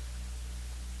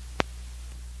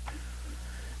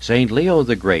 Saint Leo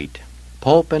the Great,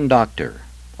 Pope and Doctor,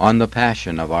 on the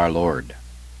Passion of our Lord.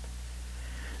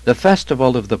 The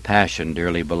festival of the Passion,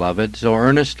 dearly beloved, so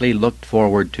earnestly looked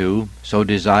forward to, so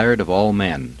desired of all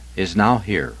men, is now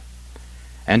here,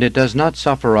 and it does not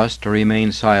suffer us to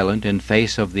remain silent in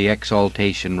face of the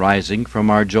exaltation rising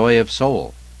from our joy of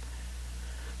soul.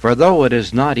 For though it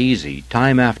is not easy,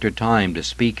 time after time, to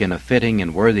speak in a fitting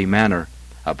and worthy manner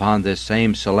upon this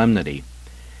same solemnity,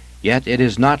 yet it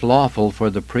is not lawful for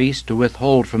the priest to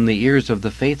withhold from the ears of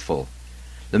the faithful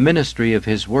the ministry of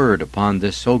his word upon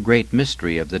this so great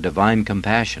mystery of the divine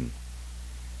compassion,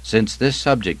 since this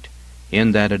subject,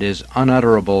 in that it is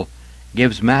unutterable,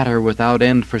 gives matter without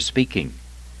end for speaking,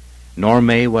 nor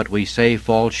may what we say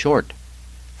fall short,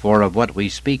 for of what we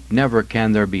speak never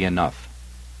can there be enough.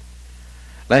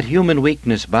 Let human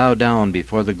weakness bow down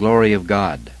before the glory of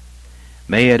God.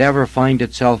 May it ever find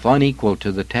itself unequal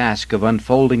to the task of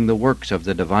unfolding the works of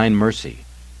the divine mercy.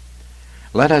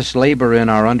 Let us labor in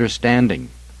our understanding.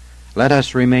 Let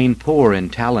us remain poor in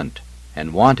talent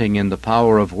and wanting in the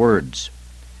power of words.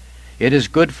 It is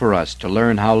good for us to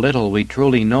learn how little we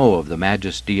truly know of the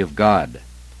majesty of God.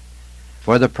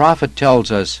 For the prophet tells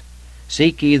us,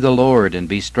 "Seek ye the Lord, and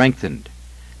be strengthened.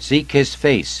 Seek his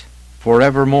face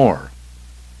forevermore."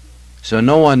 So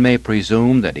no one may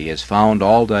presume that he has found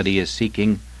all that he is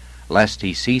seeking, lest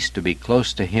he cease to be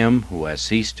close to him who has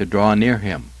ceased to draw near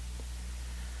him.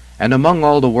 And among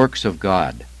all the works of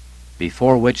God,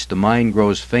 before which the mind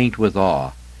grows faint with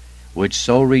awe, which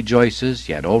so rejoices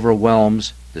yet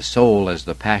overwhelms the soul as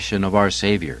the passion of our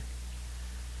Savior.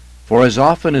 For as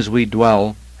often as we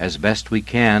dwell, as best we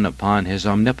can, upon his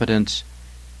omnipotence,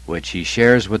 which he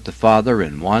shares with the Father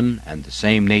in one and the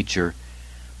same nature,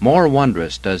 more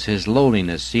wondrous does his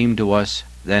lowliness seem to us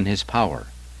than his power,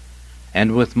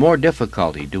 and with more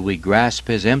difficulty do we grasp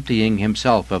his emptying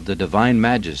himself of the divine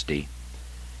majesty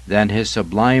than his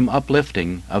sublime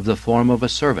uplifting of the form of a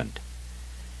servant.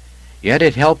 Yet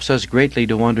it helps us greatly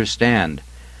to understand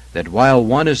that while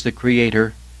one is the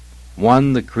Creator,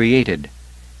 one the created,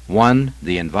 one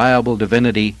the inviolable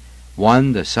divinity,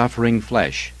 one the suffering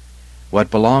flesh, what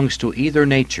belongs to either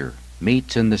nature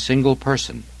meets in the single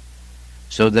person,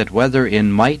 so that whether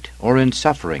in might or in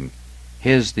suffering,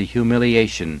 his the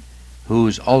humiliation,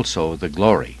 whose also the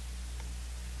glory.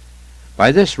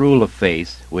 By this rule of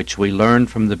faith, which we learn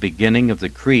from the beginning of the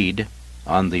Creed,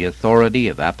 on the authority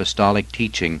of apostolic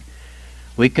teaching,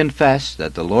 we confess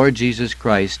that the Lord Jesus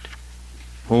Christ,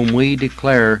 whom we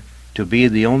declare to be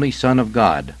the only Son of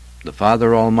God, the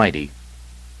Father Almighty,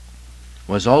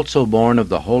 was also born of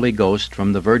the Holy Ghost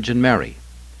from the Virgin Mary.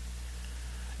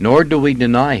 Nor do we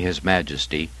deny his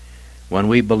majesty when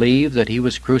we believe that he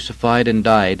was crucified and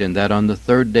died, and that on the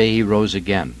third day he rose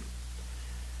again.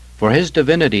 For his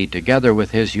divinity, together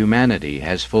with his humanity,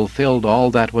 has fulfilled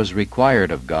all that was required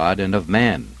of God and of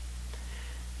man.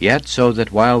 Yet so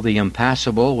that while the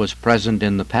impassible was present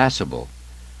in the passible,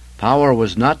 power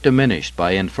was not diminished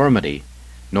by infirmity,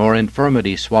 nor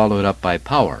infirmity swallowed up by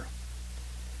power.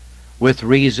 With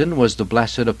reason was the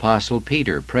blessed Apostle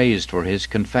Peter praised for his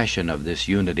confession of this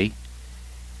unity.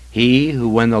 He who,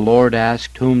 when the Lord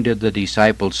asked whom did the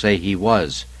disciples say he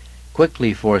was,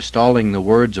 quickly forestalling the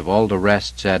words of all the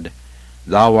rest, said,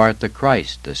 "Thou art the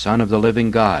Christ, the Son of the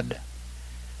living God."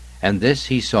 And this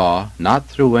he saw, not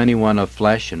through anyone of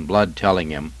flesh and blood telling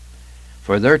him,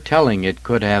 for their telling it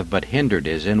could have but hindered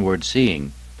his inward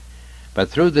seeing, but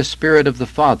through the Spirit of the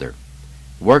Father,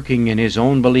 working in his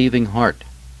own believing heart,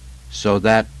 so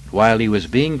that, while he was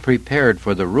being prepared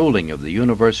for the ruling of the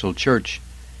universal Church,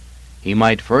 he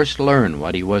might first learn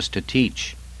what he was to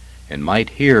teach, and might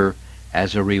hear,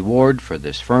 as a reward for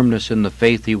this firmness in the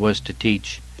faith he was to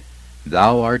teach,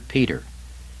 "Thou art Peter,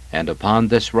 and upon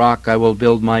this rock I will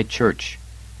build my church,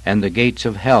 and the gates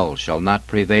of hell shall not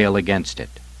prevail against it."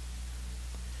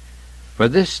 For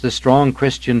this the strong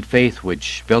Christian faith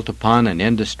which, built upon an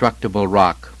indestructible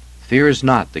rock, fears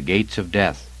not the gates of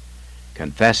death,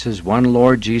 confesses one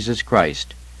Lord Jesus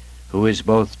Christ, who is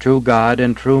both true God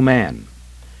and true man,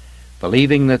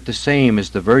 believing that the same is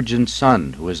the Virgin's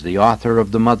Son, who is the author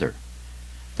of the Mother,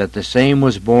 that the same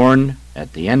was born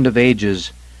at the end of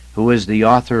ages, who is the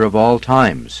author of all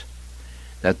times,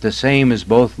 that the same is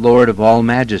both Lord of all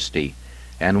majesty,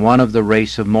 and one of the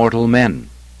race of mortal men,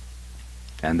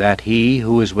 and that he,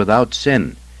 who is without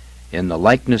sin, in the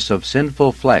likeness of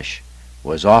sinful flesh,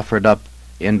 was offered up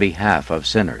in behalf of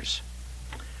sinners,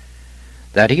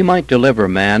 that he might deliver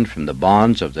man from the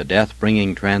bonds of the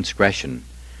death-bringing transgression,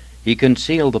 He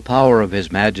concealed the power of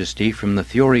his majesty from the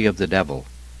fury of the devil,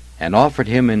 and offered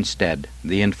him instead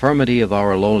the infirmity of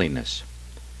our lowliness.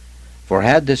 For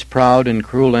had this proud and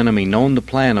cruel enemy known the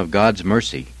plan of God's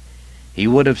mercy, he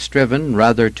would have striven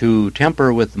rather to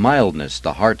temper with mildness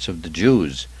the hearts of the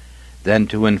Jews than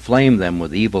to inflame them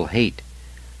with evil hate,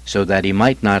 so that he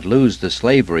might not lose the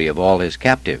slavery of all his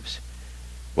captives,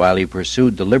 while he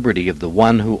pursued the liberty of the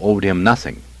one who owed him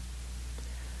nothing.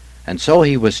 And so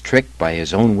he was tricked by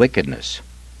his own wickedness.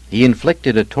 He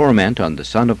inflicted a torment on the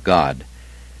Son of God,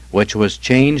 which was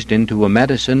changed into a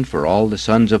medicine for all the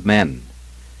sons of men.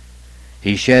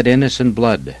 He shed innocent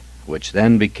blood, which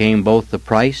then became both the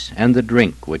price and the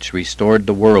drink which restored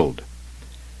the world.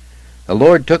 The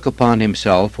Lord took upon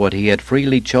himself what he had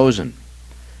freely chosen.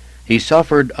 He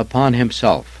suffered upon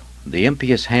himself the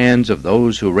impious hands of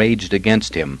those who raged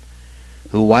against him,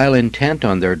 who while intent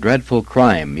on their dreadful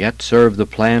crime yet served the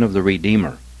plan of the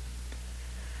Redeemer.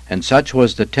 And such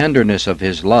was the tenderness of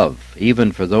his love,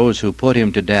 even for those who put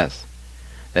him to death,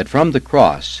 that from the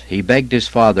cross he begged his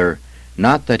Father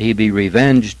not that he be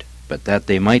revenged, but that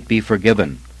they might be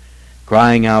forgiven,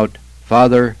 crying out,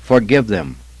 "Father, forgive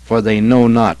them, for they know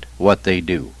not what they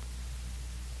do."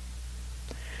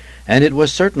 And it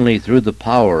was certainly through the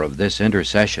power of this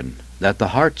intercession that the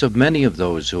hearts of many of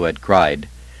those who had cried,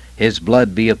 "His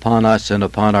blood be upon us and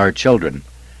upon our children,"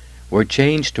 were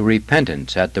changed to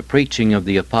repentance at the preaching of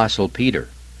the Apostle Peter,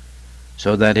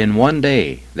 so that in one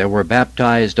day there were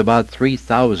baptized about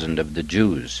 3,000 of the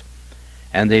Jews,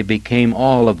 and they became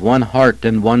all of one heart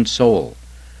and one soul,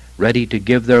 ready to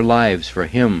give their lives for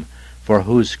him for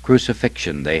whose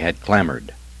crucifixion they had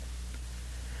clamored.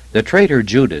 The traitor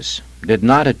Judas did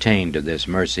not attain to this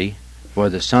mercy, for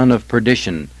the son of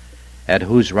perdition, at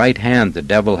whose right hand the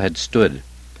devil had stood,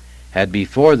 had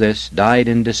before this died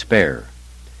in despair,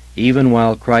 even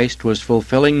while Christ was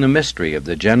fulfilling the mystery of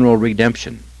the general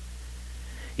redemption.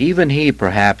 Even he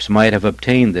perhaps might have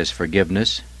obtained this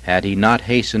forgiveness, had he not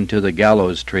hastened to the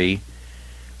gallows tree,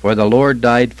 for the Lord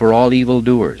died for all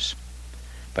evildoers.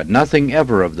 But nothing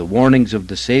ever of the warnings of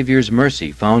the Saviour's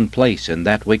mercy found place in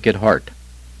that wicked heart,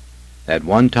 at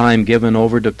one time given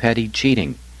over to petty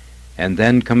cheating, and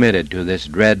then committed to this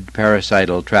dread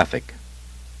parricidal traffic.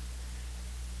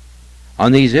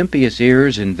 On these impious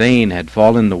ears in vain had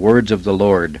fallen the words of the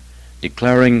Lord,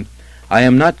 declaring, "I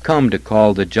am not come to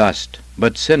call the just,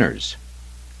 but sinners,"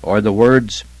 or the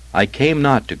words, "I came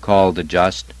not to call the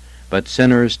just, but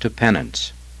sinners to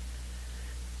penance."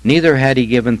 Neither had he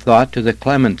given thought to the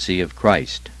clemency of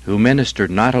Christ, who ministered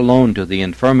not alone to the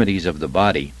infirmities of the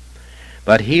body,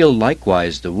 but healed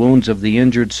likewise the wounds of the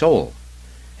injured soul,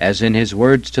 as in his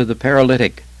words to the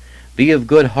paralytic, "Be of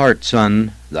good heart,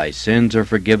 son, thy sins are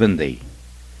forgiven thee."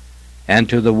 And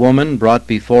to the woman brought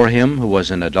before him who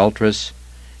was an adulteress,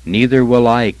 "Neither will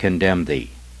I condemn thee.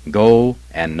 Go,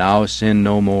 and now sin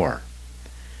no more,"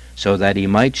 so that he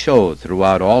might show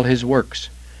throughout all his works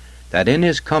that in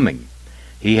his coming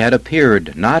he had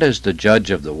appeared not as the judge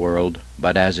of the world,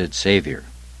 but as its Savior.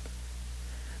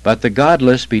 But the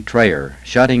godless betrayer,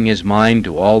 shutting his mind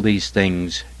to all these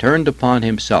things, turned upon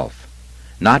himself,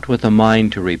 not with a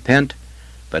mind to repent,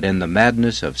 but in the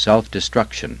madness of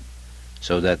self-destruction,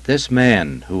 so that this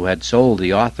man, who had sold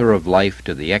the author of life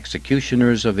to the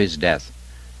executioners of his death,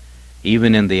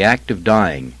 even in the act of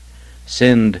dying,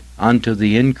 sinned unto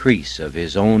the increase of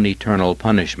his own eternal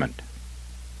punishment.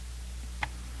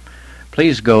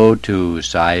 Please go to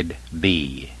side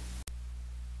B.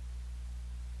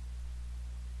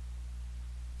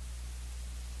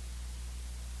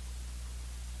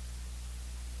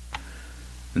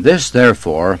 This,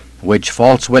 therefore, which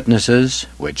false witnesses,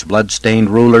 which blood-stained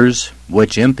rulers,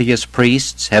 which impious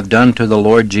priests have done to the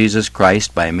Lord Jesus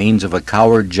Christ by means of a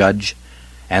coward judge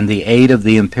and the aid of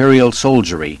the imperial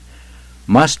soldiery,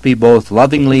 must be both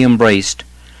lovingly embraced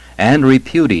and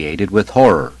repudiated with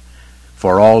horror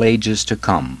for all ages to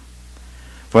come.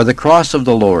 For the cross of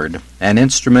the Lord, an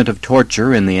instrument of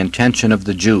torture in the intention of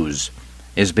the Jews,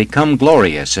 is become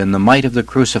glorious in the might of the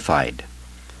crucified.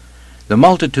 The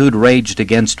multitude raged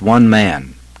against one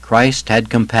man. Christ had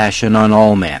compassion on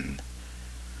all men.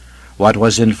 What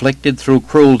was inflicted through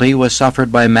cruelty was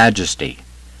suffered by majesty,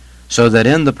 so that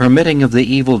in the permitting of the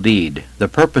evil deed the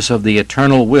purpose of the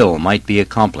eternal will might be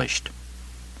accomplished.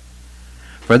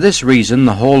 For this reason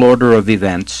the whole order of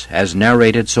events, as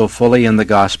narrated so fully in the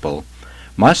Gospel,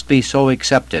 must be so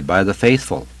accepted by the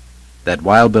faithful, that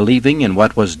while believing in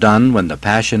what was done when the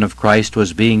passion of Christ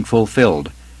was being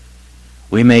fulfilled,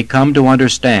 we may come to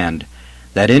understand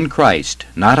that in Christ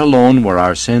not alone were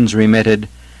our sins remitted,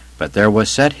 but there was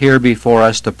set here before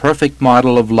us the perfect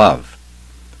model of love.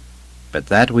 But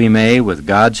that we may, with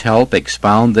God's help,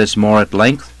 expound this more at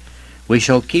length, we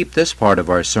shall keep this part of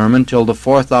our sermon till the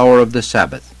 4th hour of the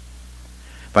Sabbath.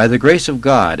 By the grace of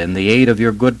God and the aid of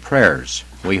your good prayers,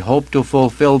 we hope to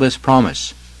fulfill this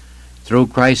promise, through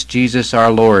Christ Jesus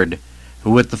our Lord,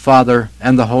 who with the Father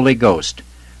and the Holy Ghost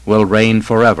will reign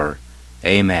forever.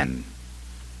 Amen.